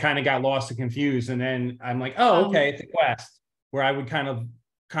 and I kind of got lost and confused, and then I'm like, oh, okay, it's a quest, where I would kind of,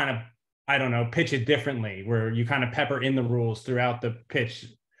 I don't know, pitch it differently, where you kind of pepper in the rules throughout the pitch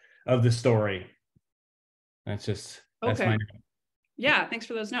of the story. That's my. Yeah, thanks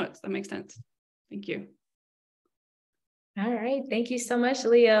for those notes. That makes sense. Thank you. All right. Thank you so much,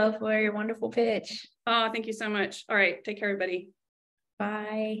 Leo, for your wonderful pitch. Oh, thank you so much. All right. Take care, everybody.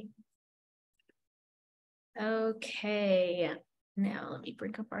 Bye. Okay. Now let me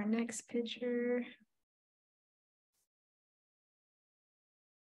bring up our next picture.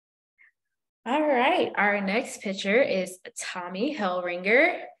 All right, our next picture is Tommy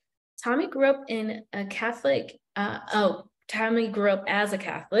Hellringer. Tommy grew up in a Catholic, Tommy grew up as a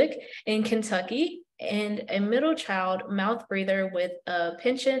Catholic in Kentucky and a middle child mouth breather with a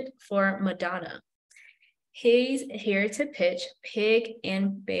penchant for Madonna. He's here to pitch Pig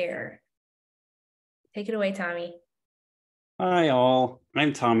and Bear. Take it away, Tommy. Hi all,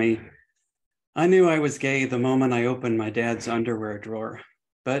 I'm Tommy. I knew I was gay the moment I opened my dad's underwear drawer.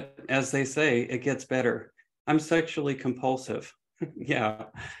 But as they say, it gets better. I'm sexually compulsive. Yeah,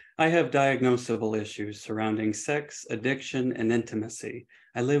 I have diagnosable issues surrounding sex, addiction, and intimacy.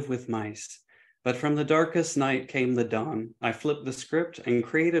 I live with mice. But from the darkest night came the dawn. I flipped the script and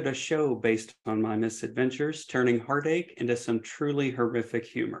created a show based on my misadventures, turning heartache into some truly horrific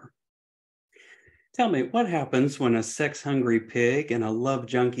humor. Tell me, what happens when a sex-hungry pig and a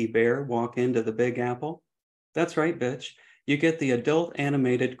love-junkie bear walk into the Big Apple? That's right, bitch. You get the adult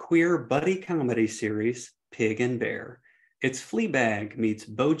animated queer buddy comedy series, Pig and Bear. It's Fleabag meets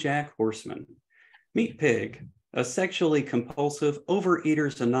BoJack Horseman. Meet Pig, a sexually compulsive,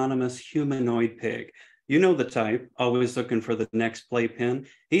 Overeaters Anonymous humanoid pig. You know the type, always looking for the next playpen.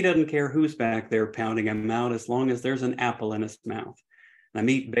 He doesn't care who's back there pounding him out as long as there's an apple in his mouth. Now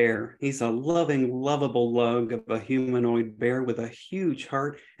meet Bear. He's a loving, lovable lug of a humanoid bear with a huge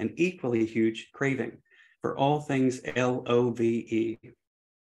heart and equally huge craving for all things LOVE.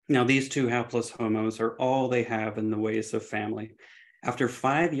 Now, these two hapless homos are all they have in the ways of family. After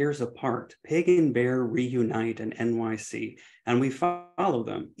 5 years apart, Pig and Bear reunite in NYC, and we follow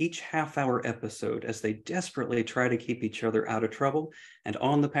them each half-hour episode as they desperately try to keep each other out of trouble and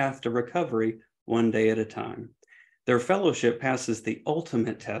on the path to recovery, one day at a time. Their fellowship passes the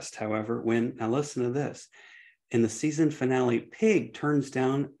ultimate test, however, when, now listen to this, in the season finale, Pig turns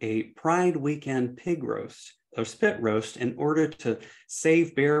down a Pride Weekend pig roast, or spit roast, in order to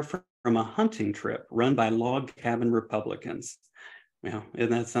save Bear from a hunting trip run by log cabin Republicans. Well, isn't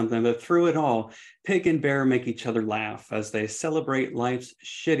that something? But through it all, Pig and Bear make each other laugh as they celebrate life's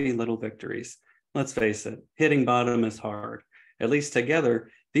shitty little victories. Let's face it, hitting bottom is hard. At least together,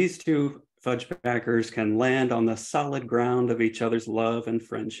 these two fudgebackers can land on the solid ground of each other's love and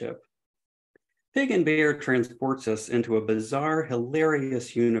friendship. Pig and Bear transports us into a bizarre,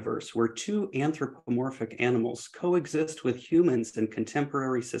 hilarious universe where two anthropomorphic animals coexist with humans in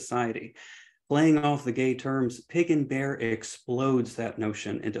contemporary society. Playing off the gay terms, Pig and Bear explodes that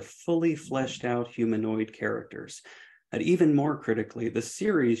notion into fully fleshed out humanoid characters. And even more critically, the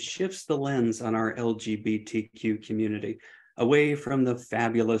series shifts the lens on our LGBTQ community, away from the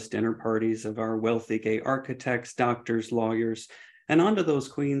fabulous dinner parties of our wealthy gay architects, doctors, lawyers, and onto those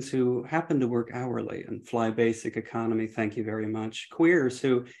queens who happen to work hourly and fly basic economy, thank you very much. Queers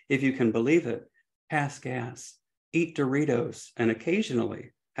who, if you can believe it, pass gas, eat Doritos, and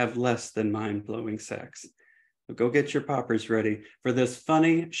occasionally have less than mind-blowing sex. So go get your poppers ready for this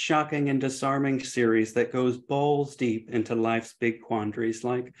funny, shocking, and disarming series that goes balls deep into life's big quandaries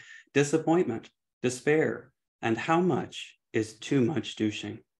like disappointment, despair, and how much is too much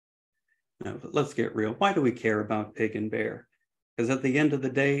douching. Now, let's get real. Why do we care about Pig and Bear? Because at the end of the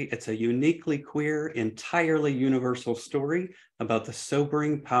day, it's a uniquely queer, entirely universal story about the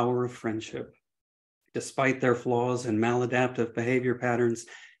sobering power of friendship. Despite their flaws and maladaptive behavior patterns,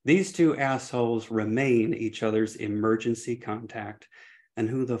 these two assholes remain each other's emergency contact. And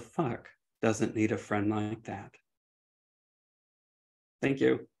who the fuck doesn't need a friend like that? Thank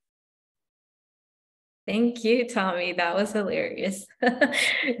you. Thank you, Tommy. That was hilarious.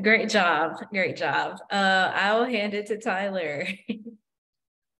 Great job. Great job. I will hand it to Tyler.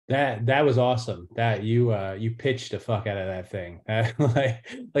 That was awesome. That you pitched the fuck out of that thing.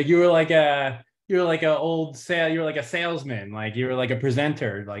 Like you were like a salesman, like you were like a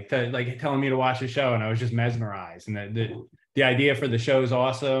presenter, like telling me to watch the show, and I was just mesmerized. And the idea for the show is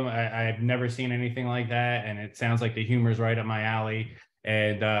awesome. I've never seen anything like that, and it sounds like the humor is right up my alley.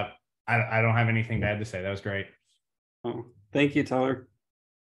 And I don't have anything bad to say. That was great. Oh, thank you, Tyler.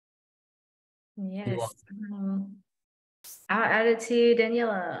 Yes. I'll add it to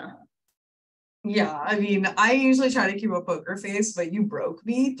Daniela. Yeah, I mean, I usually try to keep a poker face, but you broke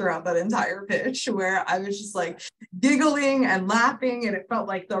me throughout that entire pitch where I was just like giggling and laughing, and it felt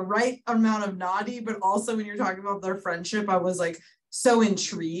like the right amount of naughty, but also when you're talking about their friendship, I was like so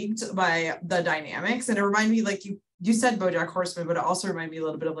intrigued by the dynamics. And it reminded me, like you said BoJack Horseman, but it also reminded me a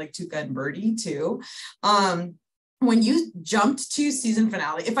little bit of like Tuca and Birdie too. When you jumped to season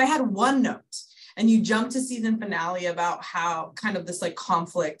finale, if I had one note and you jumped to season finale about how kind of this like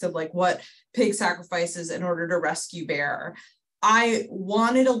conflict of like what Pig sacrifices in order to rescue Bear, I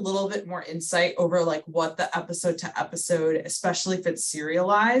wanted a little bit more insight over like what the episode to episode, especially if it's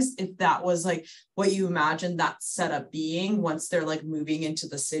serialized, if that was like what you imagined that setup being once they're like moving into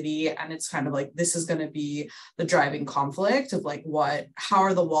the city, and it's kind of like this is going to be the driving conflict of like how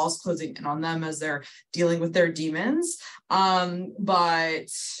are the walls closing in on them as they're dealing with their demons. But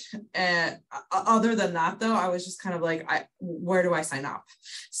other than that though, I was just kind of like, where do I sign up?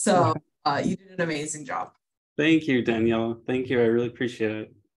 So you did an amazing job. Thank you, Daniela. Thank you. I really appreciate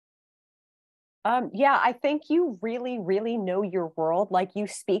it. Yeah, I think you really, really know your world. Like you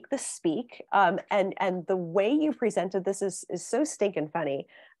speak the speak, and the way you presented this is so stinking funny.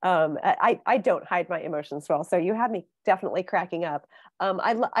 I don't hide my emotions well, so you had me definitely cracking up.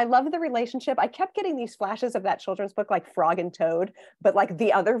 I love the relationship. I kept getting these flashes of that children's book, like Frog and Toad, but like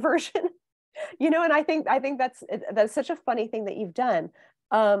the other version, and I think that's such a funny thing that you've done.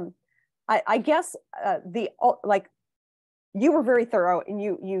 I guess you were very thorough and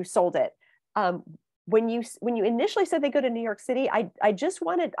you sold it. When you initially said they go to New York City, I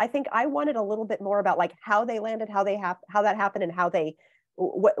think I wanted a little bit more about like how they landed, how that happened, and how they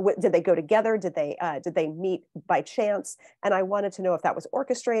what did they go together? Did they meet by chance? And I wanted to know if that was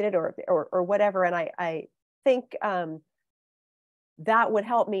orchestrated or whatever. And I think that would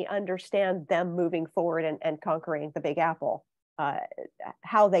help me understand them moving forward and conquering the Big Apple,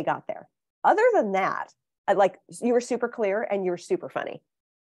 how they got there. Other than that, like you were super clear and you were super funny.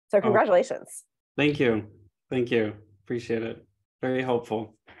 So congratulations. Thank you. Thank you. Appreciate it. Very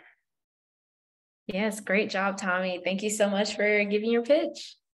helpful. Yes, great job, Tommy. Thank you so much for giving your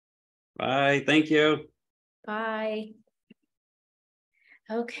pitch. Bye. Thank you. Bye.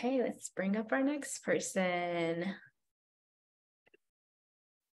 Okay, let's bring up our next person.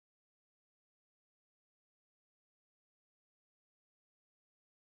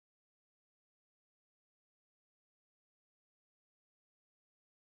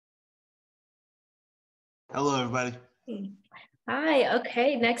 Hello, everybody. Hi,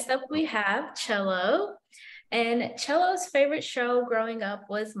 okay, next up we have Cello. And Cello's favorite show growing up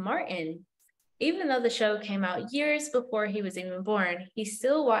was Martin. Even though the show came out years before he was even born, he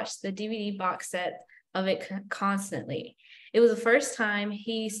still watched the DVD box set of it constantly. It was the first time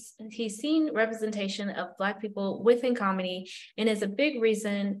he's seen representation of Black people within comedy, and is a big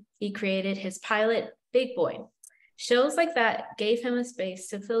reason he created his pilot, Big Boy. Shows like that gave him a space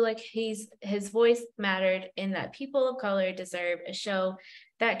to feel like his voice mattered, and that people of color deserve a show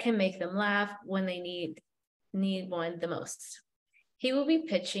that can make them laugh when they need one the most. He will be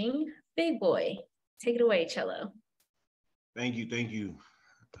pitching Big Boy. Take it away, Cello. Thank you. Thank you.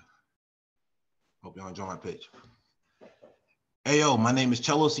 Hope y'all enjoy my pitch. Hey, yo, my name is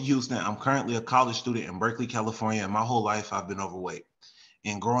Cello C. Houston. I'm currently a college student in Berkeley, California, and my whole life I've been overweight.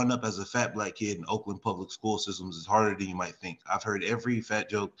 And growing up as a fat Black kid in Oakland public school systems is harder than you might think. I've heard every fat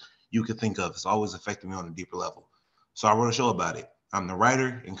joke you could think of. It's always affected me on a deeper level. So I wrote a show about it. I'm the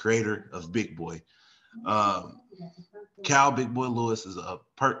writer and creator of Big Boy. Cal Big Boy Lewis is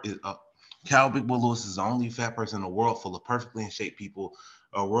Cal Big Boy Lewis is the only fat person in the world full of perfectly in shape people,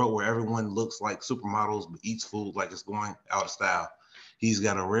 a world where everyone looks like supermodels but eats food like it's going out of style. He's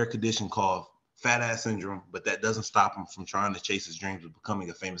got a rare condition called fat ass syndrome, but that doesn't stop him from trying to chase his dreams of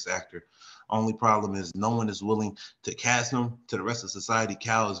becoming a famous actor. Only problem is no one is willing to cast him. To the rest of society,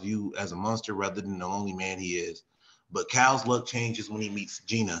 Cal is viewed as a monster rather than the lonely man he is. But Cal's luck changes when he meets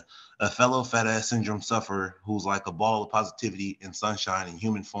Gina, a fellow fat ass syndrome sufferer who's like a ball of positivity and sunshine in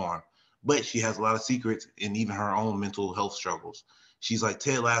human form. But she has a lot of secrets and even her own mental health struggles. She's like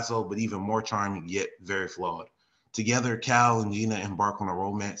Ted Lasso, but even more charming, yet very flawed. Together, Cal and Gina embark on a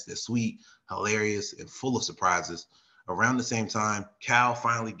romance that's sweet, hilarious, and full of surprises. Around the same time, Cal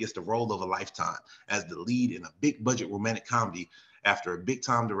finally gets the role of a lifetime as the lead in a big budget romantic comedy after a big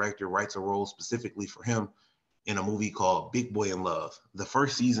time director writes a role specifically for him in a movie called Big Boy in Love. The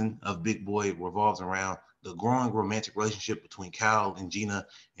first season of Big Boy revolves around the growing romantic relationship between Cal and Gina,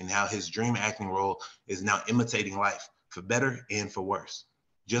 and how his dream acting role is now imitating life, for better and for worse.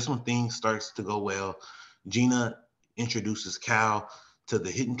 Just when things starts to go well, Gina introduces Cal to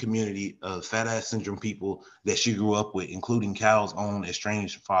the hidden community of fat ass syndrome people that she grew up with, including Cal's own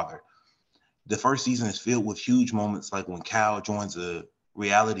estranged father. The first season is filled with huge moments, like when Cal joins a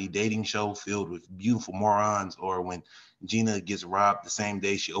reality dating show filled with beautiful morons, or when Gina gets robbed the same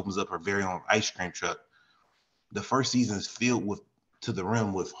day she opens up her very own ice cream truck. The first season is filled with to the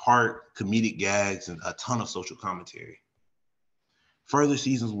rim with heart, comedic gags, and a ton of social commentary. Further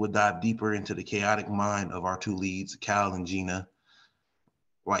seasons will dive deeper into the chaotic mind of our two leads, Cal and Gina,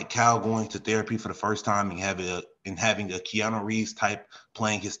 like Cal going to therapy for the first time and having a Keanu Reeves type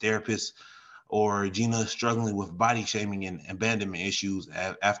playing his therapist, or Gina struggling with body shaming and abandonment issues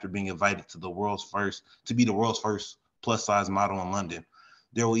after being invited to be the world's first plus size model in London.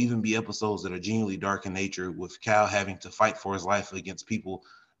 There will even be episodes that are genuinely dark in nature, with Cal having to fight for his life against people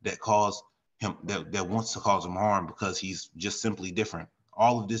that wants to cause him harm because he's just simply different.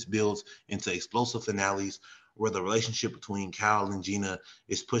 All of this builds into explosive finales where the relationship between Cal and Gina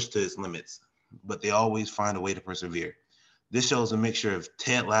is pushed to its limits, but they always find a way to persevere. This show is a mixture of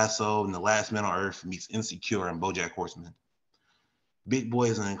Ted Lasso and The Last Man on Earth meets Insecure and BoJack Horseman. Big Boy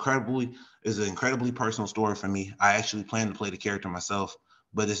is an incredibly personal story for me. I actually plan to play the character myself,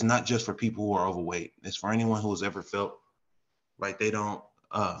 but it's not just for people who are overweight. It's for anyone who has ever felt like they don't.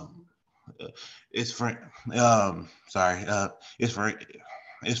 It's not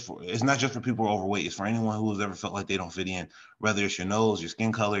just for people who are overweight. It's for anyone who has ever felt like they don't fit in, whether it's your nose, your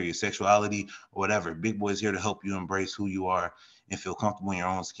skin color, your sexuality, or whatever. Big Boy is here to help you embrace who you are and feel comfortable in your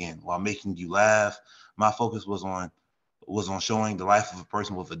own skin while making you laugh. My focus was on showing the life of a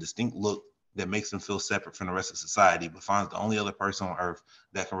person with a distinct look that makes them feel separate from the rest of society, but finds the only other person on earth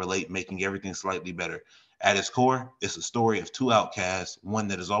that can relate, making everything slightly better. At its core, it's a story of two outcasts, one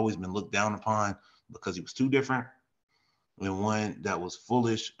that has always been looked down upon because he was too different, and one that was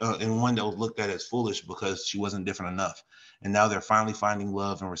looked at as foolish because she wasn't different enough. And now they're finally finding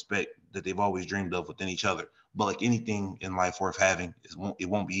love and respect that they've always dreamed of within each other. But like anything in life worth having, it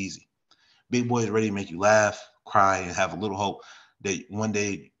won't be easy. Big Boy is ready to make you laugh, cry, and have a little hope that one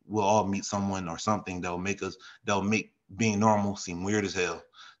day we'll all meet someone or something that will make being normal seem weird as hell.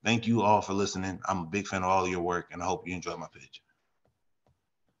 Thank you all for listening. I'm a big fan of all of your work, and I hope you enjoy my pitch.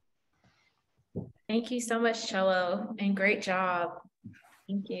 Thank you so much, Cello, and great job.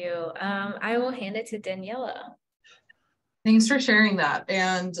 Thank you. I will hand it to Daniela. Thanks for sharing that.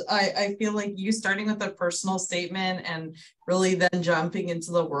 And I feel like you starting with a personal statement and really then jumping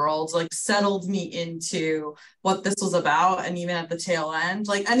into the world, like settled me into what this was about. And even at the tail end,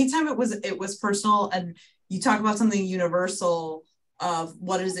 like anytime it was personal and you talk about something universal of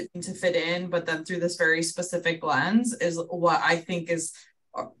what does it mean to fit in, but then through this very specific lens is what I think is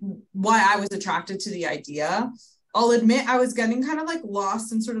why I was attracted to the idea. I'll admit I was getting kind of like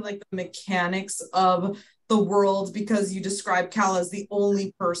lost in sort of like the mechanics of the world, because you describe Cal as the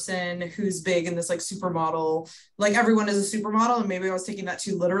only person who's big in this like supermodel, like everyone is a supermodel, and maybe I was taking that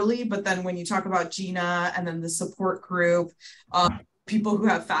too literally. But then when you talk about Gina and then the support group, people who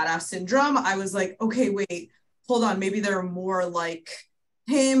have fat ass syndrome, I was like, okay, wait, hold on, maybe there are more like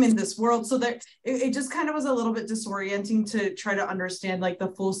him in this world. So that it just kind of was a little bit disorienting to try to understand like the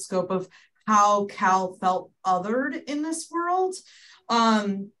full scope of how Cal felt othered in this world.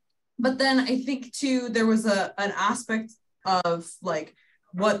 But then I think too, there was an aspect of like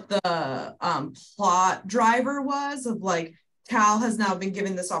what the plot driver was of like, Cal has now been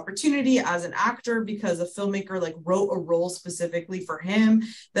given this opportunity as an actor because a filmmaker like wrote a role specifically for him.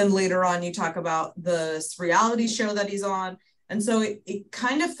 Then later on, you talk about this reality show that he's on. And so it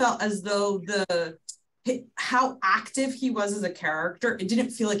kind of felt as though how active he was as a character, it didn't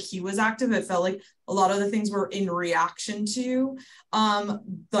feel like he was active. It felt like a lot of the things were in reaction to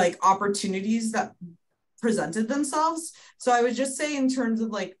like opportunities that presented themselves. So I would just say in terms of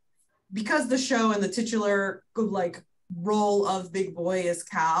like, because the show and the titular like role of Big Boy is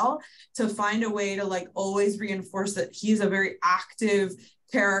Cal, to find a way to like always reinforce that he's a very active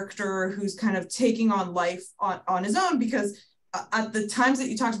character who's kind of taking on life on his own. Because at the times that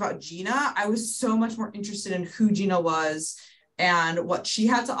you talked about Gina, I was so much more interested in who Gina was and what she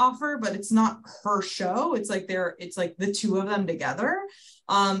had to offer, but it's not her show. It's like the two of them together.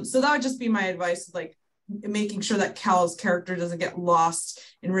 So that would just be my advice, like making sure that Cal's character doesn't get lost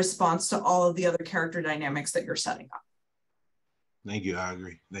in response to all of the other character dynamics that you're setting up. Thank you. I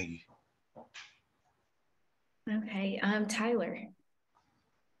agree. Thank you. Okay, Tyler.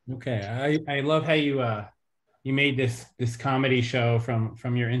 Okay, I love how you made this comedy show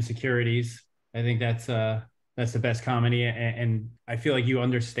from your insecurities. I think that's the best comedy, and I feel like you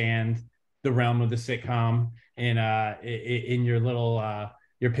understand the realm of the sitcom in your little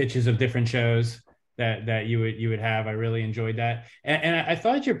your pitches of different shows that you would have. I really enjoyed that, and I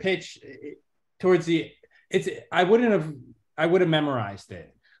thought your pitch towards I would have memorized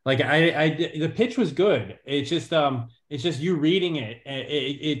it. Like the pitch was good. It's just you reading it.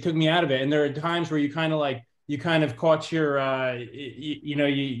 It took me out of it, and there are times where you kind of caught your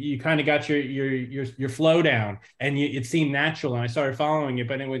you kind of got your flow down, and it seemed natural, and I started following it,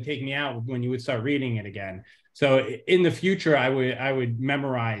 but it would take me out when you would start reading it again. So in the future, I would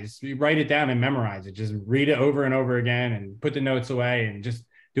write it down and memorize it. Just read it over and over again and put the notes away and just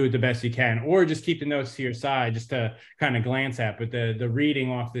do it the best you can, or just keep the notes to your side just to kind of glance at. But the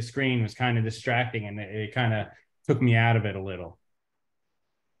reading off the screen was kind of distracting, and it kind of took me out of it a little.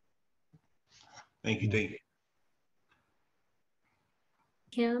 Thank you. Thank you.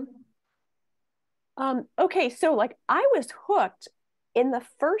 Kim? Okay, so like I was hooked in the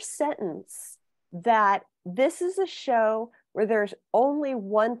first sentence that this is a show where there's only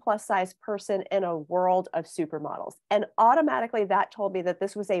one plus size person in a world of supermodels. And automatically that told me that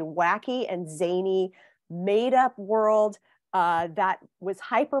this was a wacky and zany made up world that was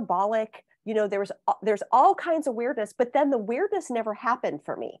hyperbolic. You know, there's all kinds of weirdness, but then the weirdness never happened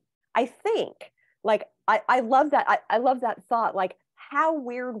for me. I think like, I love that. I love that thought. Like, how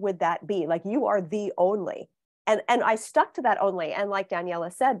weird would that be? Like, you are the only. And I stuck to that only. And like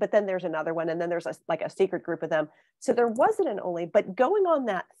Daniela said, but then there's another one. And then there's like a secret group of them. So there wasn't an only, but going on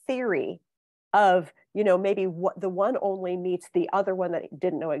that theory of, you know, maybe what the one only meets the other one that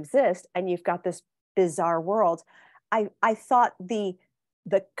didn't know exist. And you've got this bizarre world. I thought the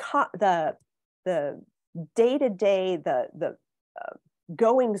day-to-day, the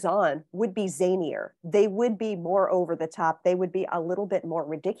goings on would be zanier. They would be more over the top. They would be a little bit more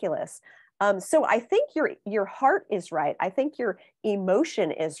ridiculous. So I think your heart is right. I think your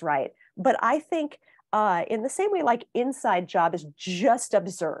emotion is right. But I think in the same way, like Inside Job is just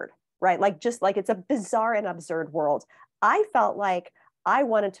absurd, right? Just like it's a bizarre and absurd world. I felt like I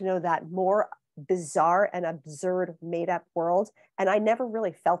wanted to know that more bizarre and absurd made up world. And I never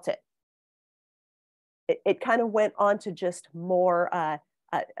really felt it. It kind of went on to just more,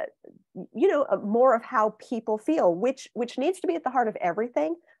 more of how people feel, which needs to be at the heart of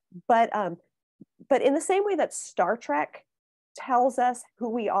everything. But in the same way that Star Trek tells us who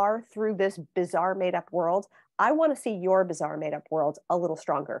we are through this bizarre made up world, I want to see your bizarre made up world a little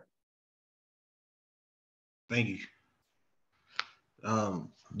stronger. Thank you.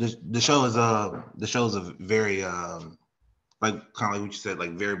 The show is a very like kind of like what you said,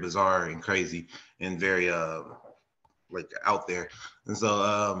 like very bizarre and crazy and very like out there. And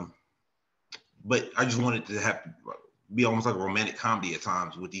so but I just wanted to be almost like a romantic comedy at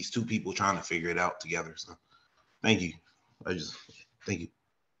times with these two people trying to figure it out together. So thank you. Thank you.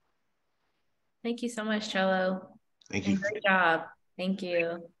 Thank you so much, Cholo. Thank you. Great job. Thank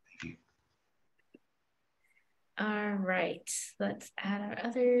you. Thank you. All right, let's add our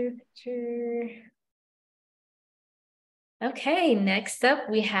other picture. Okay, next up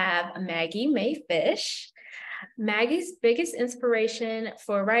we have Maggie Mayfish. Maggie's biggest inspiration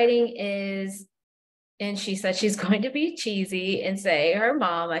for writing is, and she said she's going to be cheesy and say her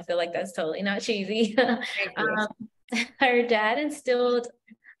mom. I feel like that's totally not cheesy. Her dad instilled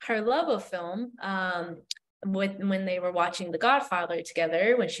her love of film when they were watching The Godfather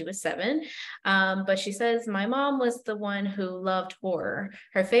together when she was 7. But she says, my mom was the one who loved horror.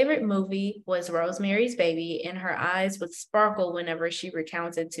 Her favorite movie was Rosemary's Baby, and her eyes would sparkle whenever she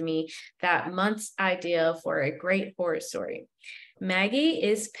recounted to me that month's idea for a great horror story. Maggie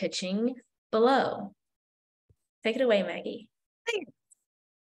is pitching Below. Take it away, Maggie. Thanks.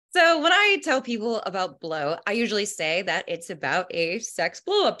 So when I tell people about Blow, I usually say that it's about a sex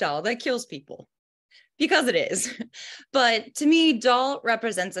blow-up doll that kills people. Because it is. But to me, doll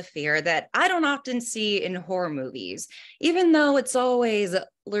represents a fear that I don't often see in horror movies, even though it's always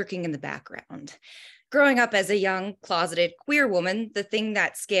lurking in the background. Growing up as a young, closeted queer woman, the thing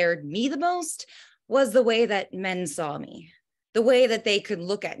that scared me the most was the way that men saw me, the way that they could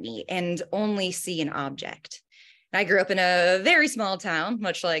look at me and only see an object. I grew up in a very small town,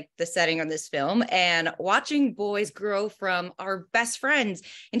 much like the setting of this film, and watching boys grow from our best friends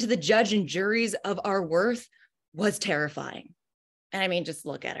into the judge and juries of our worth was terrifying. And I mean, just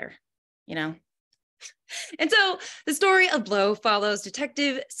look at her, you know? And so the story of Blow follows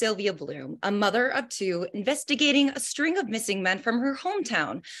Detective Sylvia Bloom, a mother of 2, investigating a string of missing men from her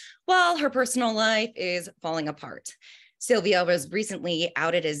hometown, while her personal life is falling apart. Sylvia was recently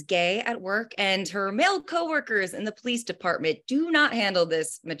outed as gay at work, and her male coworkers in the police department do not handle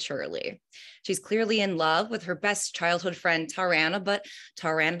this maturely. She's clearly in love with her best childhood friend, Tarana, but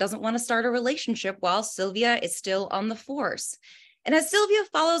Tarana doesn't want to start a relationship while Sylvia is still on the force. And as Sylvia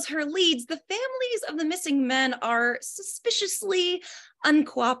follows her leads, the families of the missing men are suspiciously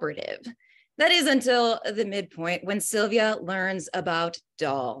uncooperative. That is until the midpoint when Sylvia learns about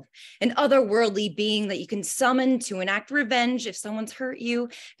Doll, an otherworldly being that you can summon to enact revenge if someone's hurt you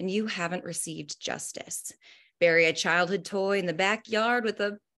and you haven't received justice. Bury a childhood toy in the backyard with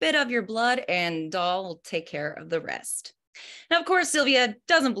a bit of your blood and Doll will take care of the rest. Now, of course, Sylvia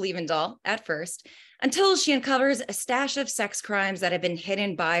doesn't believe in Doll at first until she uncovers a stash of sex crimes that have been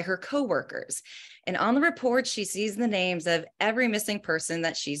hidden by her coworkers. And on the report, she sees the names of every missing person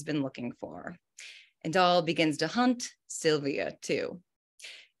that she's been looking for. And Doll begins to hunt Sylvia too.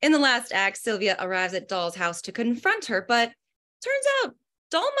 In the last act, Sylvia arrives at Doll's house to confront her, but turns out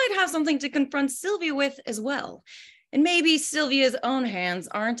Doll might have something to confront Sylvia with as well. And maybe Sylvia's own hands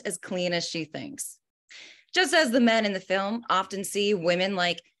aren't as clean as she thinks. Just as the men in the film often see women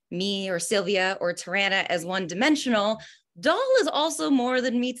like me or Sylvia or Tarana as one-dimensional, Doll is also more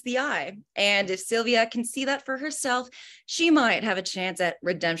than meets the eye. And if Sylvia can see that for herself, she might have a chance at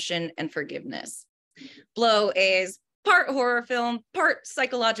redemption and forgiveness. Blow is part horror film, part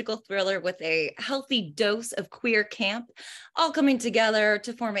psychological thriller with a healthy dose of queer camp, all coming together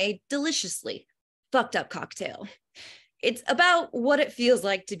to form a deliciously fucked up cocktail. It's about what it feels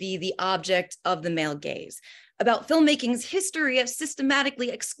like to be the object of the male gaze, about filmmaking's history of systematically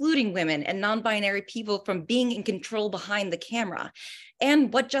excluding women and non-binary people from being in control behind the camera,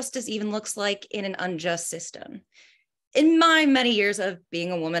 and what justice even looks like in an unjust system. In my many years of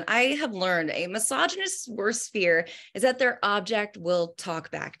being a woman, I have learned a misogynist's worst fear is that their object will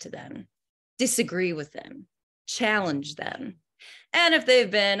talk back to them, disagree with them, challenge them. And if they've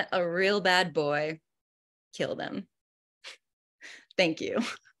been a real bad boy, kill them. Thank you.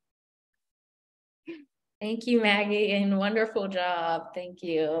 Thank you, Maggie, and wonderful job. Thank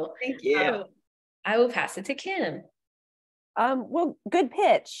you. Thank you. I will pass it to Kim. Well, good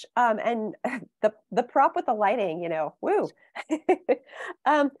pitch. And the prop with the lighting, you know, woo.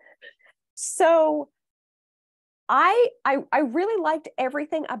 So I really liked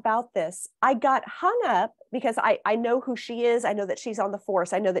everything about this. I got hung up because I know who she is. I know that she's on the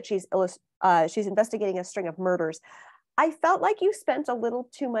force. I know that she's investigating a string of murders. I felt like you spent a little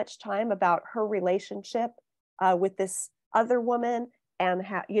too much time about her relationship with this other woman, and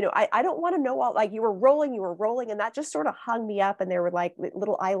how, you know, I don't want to know all, like, you were rolling, and that just sort of hung me up, and there were like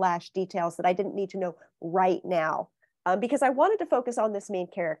little eyelash details that I didn't need to know right now, because I wanted to focus on this main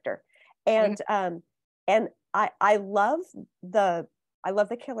character. And I love the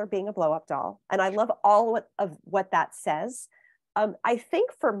killer being a blow up doll, and I love all of what that says. I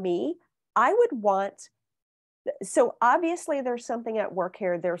think for me, I would want, so obviously there's something at work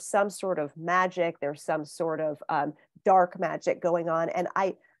here. There's some sort of magic. There's some sort of dark magic going on. And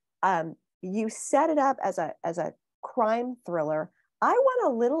you set it up as a crime thriller. I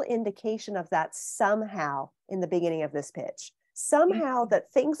want a little indication of that somehow in the beginning of this pitch. Somehow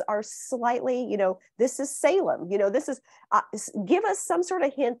that things are slightly, you know, this is Salem, you know, this is, give us some sort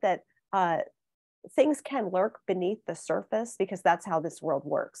of hint that things can lurk beneath the surface, because that's how this world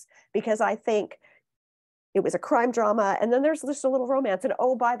works. Because I think it was a crime drama, and then there's just a little romance, and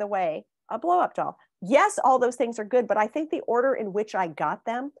oh, by the way, a blow-up doll. Yes, all those things are good, but I think the order in which I got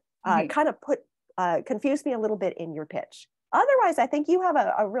them kind of confused me a little bit in your pitch. Otherwise, I think you have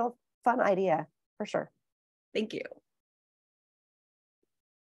a real fun idea, for sure. Thank you.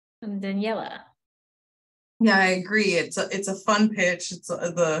 And Daniela. Yeah, I agree. It's a fun pitch.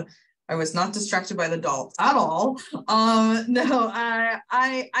 I was not distracted by the doll at all. No,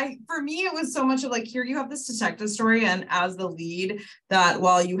 I for me, it was so much of like, here you have this detective story, and as the lead, that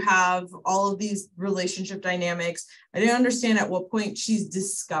while you have all of these relationship dynamics, I didn't understand at what point she's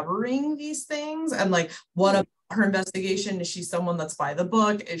discovering these things, and like what about her investigation. Is she someone that's by the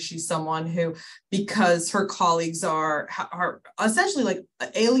book? Is she someone who, because her colleagues are essentially like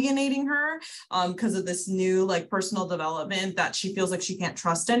alienating her because of this new like personal development, that she feels like she can't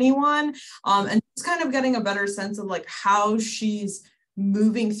trust anyone, and just kind of getting a better sense of like how she's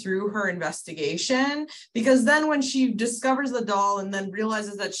moving through her investigation. Because then when she discovers the doll and then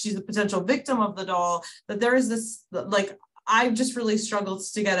realizes that she's a potential victim of the doll, that there is this like, I just really struggled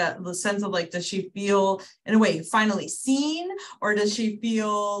to get the sense of like, does she feel in a way finally seen, or does she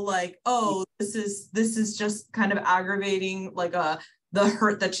feel like, oh, this is just kind of aggravating like the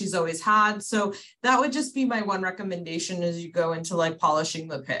hurt that she's always had? So that would just be my one recommendation as you go into like polishing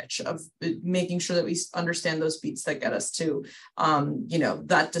the pitch, of making sure that we understand those beats that get us to you know,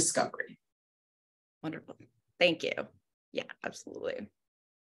 that discovery. Wonderful. Thank you. Yeah, absolutely.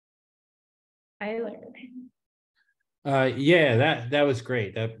 I learned. Yeah, that was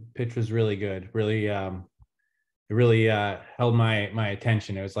great. That pitch was really good. Really, it really held my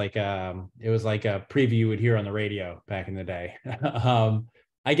attention. It was like a preview you would hear on the radio back in the day.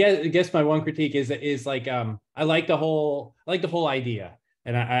 I guess my one critique is like I like the whole idea,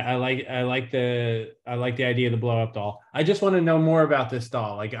 and I like the idea of the blow up doll. I just want to know more about this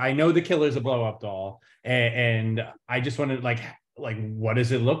doll. Like, I know the killer's a blow up doll, and I just want to like what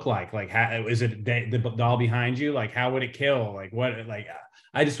does it look like? Like, how is it the doll behind you? Like, how would it kill? Like, what? Like,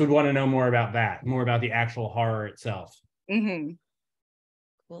 I just would want to know more about that, more about the actual horror itself. Mm-hmm.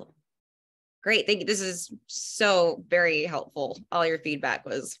 Cool. Great. Thank you. This is so very helpful. All your feedback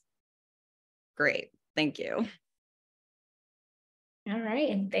was great. Thank you. All right.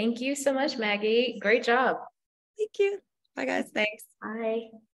 And thank you so much, Maggie. Great job. Thank you. Bye, guys. Thanks. Bye.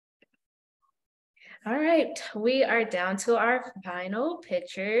 All right. We are down to our final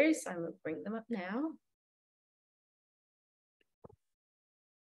pictures. I'm going to bring them up now.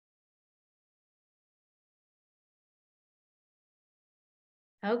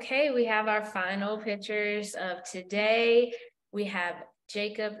 Okay, we have our final pictures of today. We have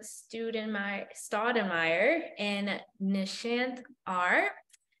Jacob Staudenmeyer and Nishanth R.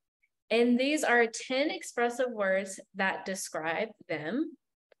 And these are 10 expressive words that describe them.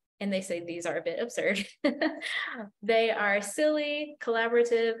 And they say these are a bit absurd. They are silly,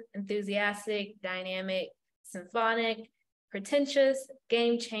 collaborative, enthusiastic, dynamic, symphonic, pretentious,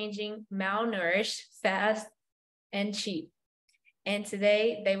 game-changing, malnourished, fast, and cheap. And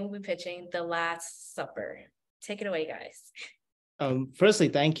today they will be pitching The Last Supper. Take it away, guys. Firstly,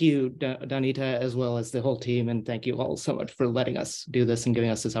 thank you, Danita, as well as the whole team. And thank you all so much for letting us do this and giving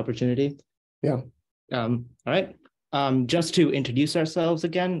us this opportunity. Yeah. All right. Just to introduce ourselves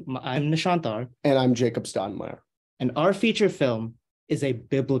again, I'm Nishanthar. And I'm Jacob Staudenmeyer. And our feature film is a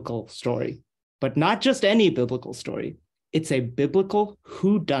biblical story, but not just any biblical story. It's a biblical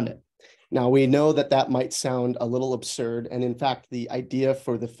whodunit. Now, we know that might sound a little absurd, and in fact, the idea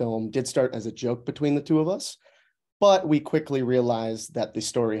for the film did start as a joke between the two of us, but we quickly realized that the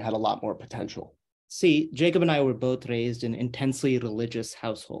story had a lot more potential. See, Jacob and I were both raised in intensely religious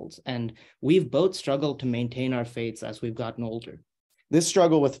households, and we've both struggled to maintain our faiths as we've gotten older. This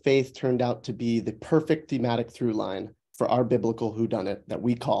struggle with faith turned out to be the perfect thematic through line, for our biblical whodunit that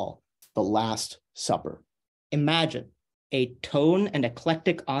we call The Last Supper. Imagine a tone and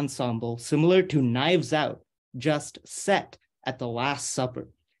eclectic ensemble similar to Knives Out, just set at the Last Supper.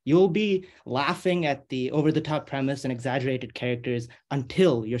 You'll be laughing at the over-the-top premise and exaggerated characters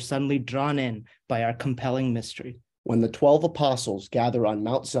until you're suddenly drawn in by our compelling mystery. When the 12 apostles gather on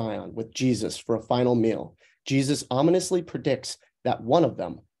Mount Zion with Jesus for a final meal, Jesus ominously predicts that one of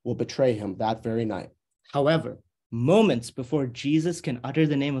them will betray him that very night. However, moments before Jesus can utter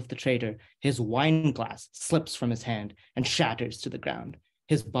the name of the traitor, his wine glass slips from his hand and shatters to the ground.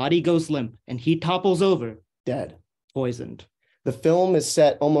 His body goes limp and he topples over, dead, poisoned. The film is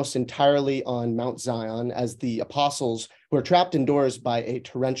set almost entirely on Mount Zion as the apostles, who are trapped indoors by a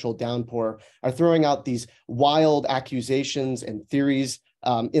torrential downpour, are throwing out these wild accusations and theories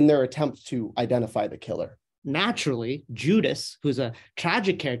in their attempt to identify the killer. Naturally, Judas, who's a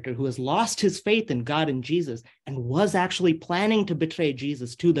tragic character who has lost his faith in God and Jesus and was actually planning to betray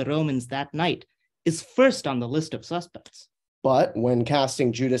Jesus to the Romans that night, is first on the list of suspects. But when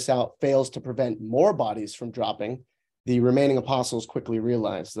casting Judas out fails to prevent more bodies from dropping, the remaining apostles quickly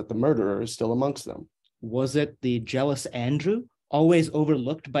realize that the murderer is still amongst them. Was it the jealous Andrew, always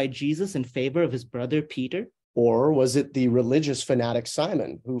overlooked by Jesus in favor of his brother Peter? Or was it the religious fanatic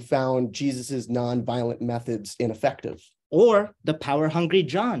Simon, who found Jesus's nonviolent methods ineffective? Or the power-hungry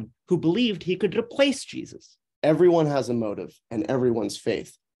John, who believed he could replace Jesus? Everyone has a motive, and everyone's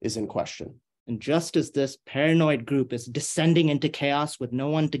faith is in question. And just as this paranoid group is descending into chaos with no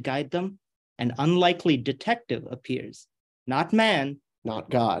one to guide them, an unlikely detective appears. Not man, not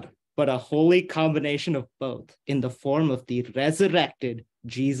God, but a holy combination of both in the form of the resurrected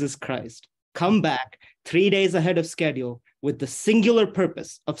Jesus Christ, come back 3 days ahead of schedule with the singular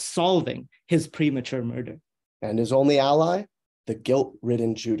purpose of solving his premature murder. And his only ally, the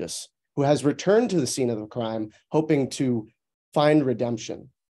guilt-ridden Judas, who has returned to the scene of the crime, hoping to find redemption.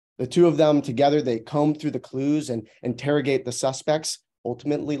 The two of them together, they comb through the clues and interrogate the suspects,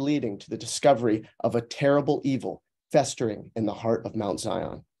 ultimately leading to the discovery of a terrible evil festering in the heart of Mount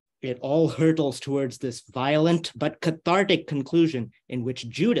Zion. It all hurtles towards this violent but cathartic conclusion in which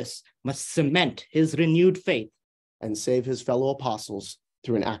Judas must cement his renewed faith and save his fellow apostles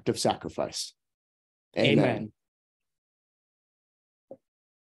through an act of sacrifice. Amen.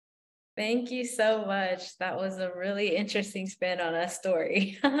 Thank you so much. That was a really interesting spin on a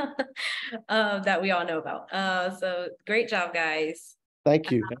story that we all know about. So great job, guys.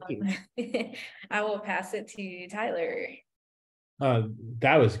 Thank you. I will pass it to Tyler.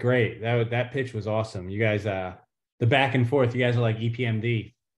 That was great. That pitch was awesome. You guys, the back and forth, you guys are like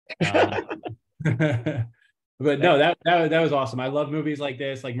EPMD. But no, that was awesome. I love movies like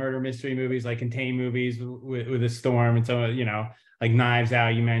this, like murder mystery movies, like contained movies with a storm. And so, you know, like Knives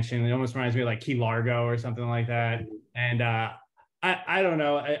Out, you mentioned, it almost reminds me of like Key Largo or something like that. And I don't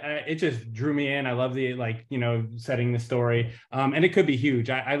know, it just drew me in. I love the, like, you know, setting the story. And it could be huge.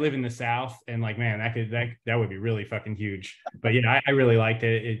 I live in the South, and like, man, that would be really fucking huge. But yeah, I really liked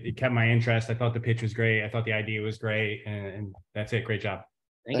it. It kept my interest. I thought the pitch was great. I thought the idea was great, and that's it. Great job.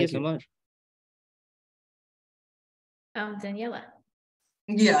 Thank you so much. Daniela.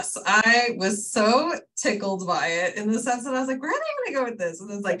 Yes, I was so tickled by it in the sense that I was like, where are they going to go with this? And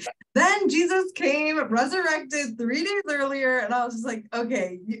it's like, then Jesus came resurrected 3 days earlier. And I was just like,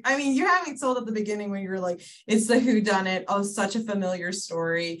 okay. I mean, you had me sold at the beginning when you were like, it's the whodunit. Oh, such a familiar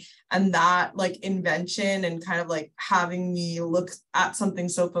story. And that like invention and kind of like having me look at something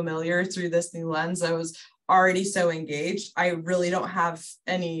so familiar through this new lens, I was already so engaged. I really don't have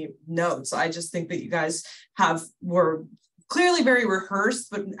any notes. I just think that you guys were clearly very rehearsed,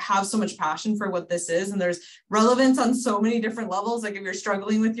 but have so much passion for what this is. And there's relevance on so many different levels. Like if you're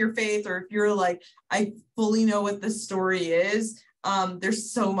struggling with your faith, or if you're like, I fully know what this story is,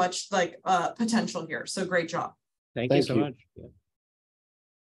 there's so much like potential here. So great job. Thank you so much.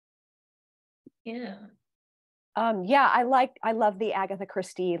 Yeah. Yeah, I love the Agatha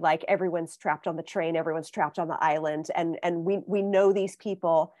Christie, like everyone's trapped on the train, everyone's trapped on the island, and we know these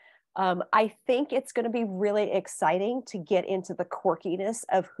people. I think it's going to be really exciting to get into the quirkiness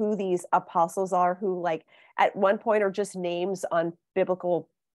of who these apostles are, who like at one point are just names on biblical,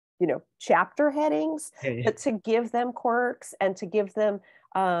 you know, chapter headings, but to give them quirks and to give them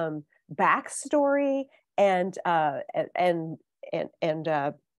backstory and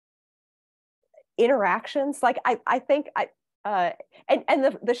interactions. Like I think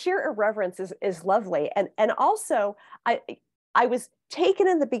and the sheer irreverence is lovely, and also I was taken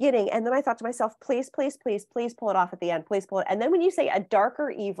in the beginning. And then I thought to myself, please, please, please, please pull it off at the end. Please pull it. And then when you say a darker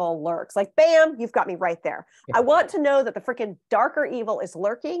evil lurks, like, bam, you've got me right there. I want to know that the freaking darker evil is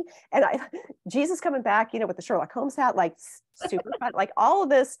lurking. And Jesus coming back, you know, with the Sherlock Holmes hat, like super fun. Like all of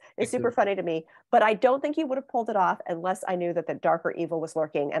this is super funny to me, but I don't think you would have pulled it off unless I knew that the darker evil was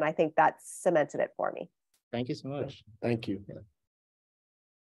lurking. And I think that cemented it for me. Thank you so much. Thank you.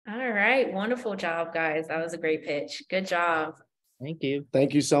 All right. Wonderful job, guys. That was a great pitch. Good job. Thank you.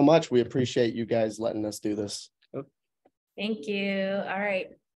 Thank you so much. We appreciate you guys letting us do this. Thank you. All right.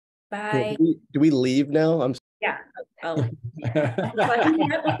 Bye. Do we leave now? Yeah. Oh.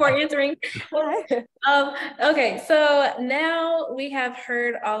 Before answering. Okay, so now we have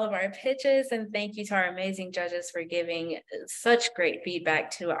heard all of our pitches, and thank you to our amazing judges for giving such great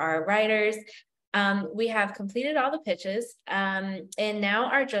feedback to our writers. We have completed all the pitches, and now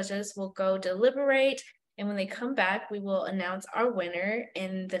our judges will go deliberate. And when they come back, we will announce our winner,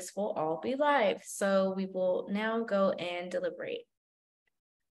 and this will all be live. So we will now go and deliberate.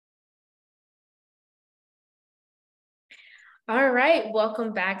 All right,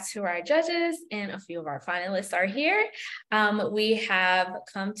 welcome back to our judges, and a few of our finalists are here. We have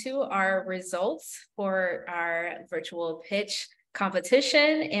come to our results for our virtual pitch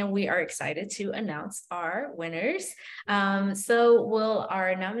competition, and we are excited to announce our winners. So will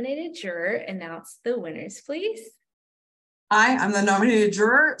our nominated juror announce the winners, please? I'm the nominated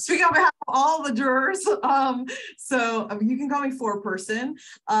juror. Speaking on behalf of all the jurors, so you can call me foreperson.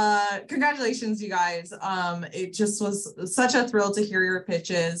 Congratulations, you guys. It just was such a thrill to hear your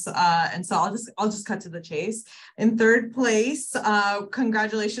pitches, and so I'll just cut to the chase. In third place,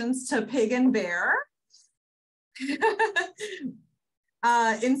 congratulations to Pig and Bear.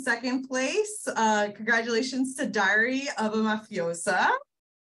 In second place, congratulations to Diary of a Mafiosa.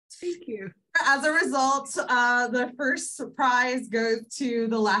 Thank you. As a result, the first prize goes to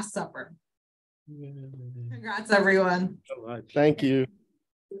The Last Supper. Congrats, everyone. Thank you.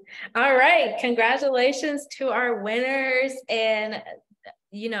 All right, congratulations to our winners, and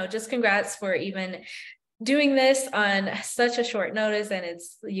you know, just congrats for even doing this on such a short notice. And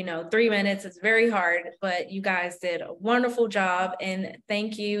it's, you know, 3 minutes, it's very hard, but you guys did a wonderful job. And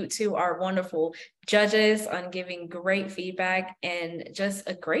thank you to our wonderful judges on giving great feedback and just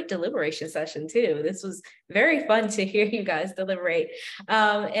a great deliberation session too. This was very fun to hear you guys deliberate.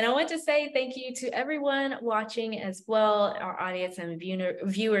 And I want to say thank you to everyone watching as well, our audience and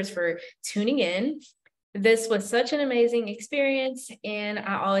viewers for tuning in. This was such an amazing experience, and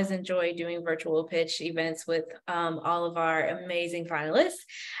I always enjoy doing virtual pitch events with all of our amazing finalists.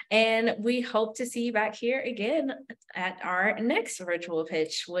 And we hope to see you back here again at our next virtual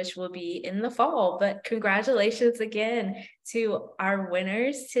pitch, which will be in the fall. But congratulations again to our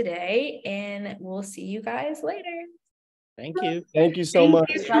winners today, and we'll see you guys later. Thank you. Thank you so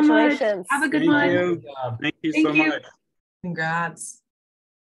much. Congratulations. Have a good one. Thank you so much. Congrats.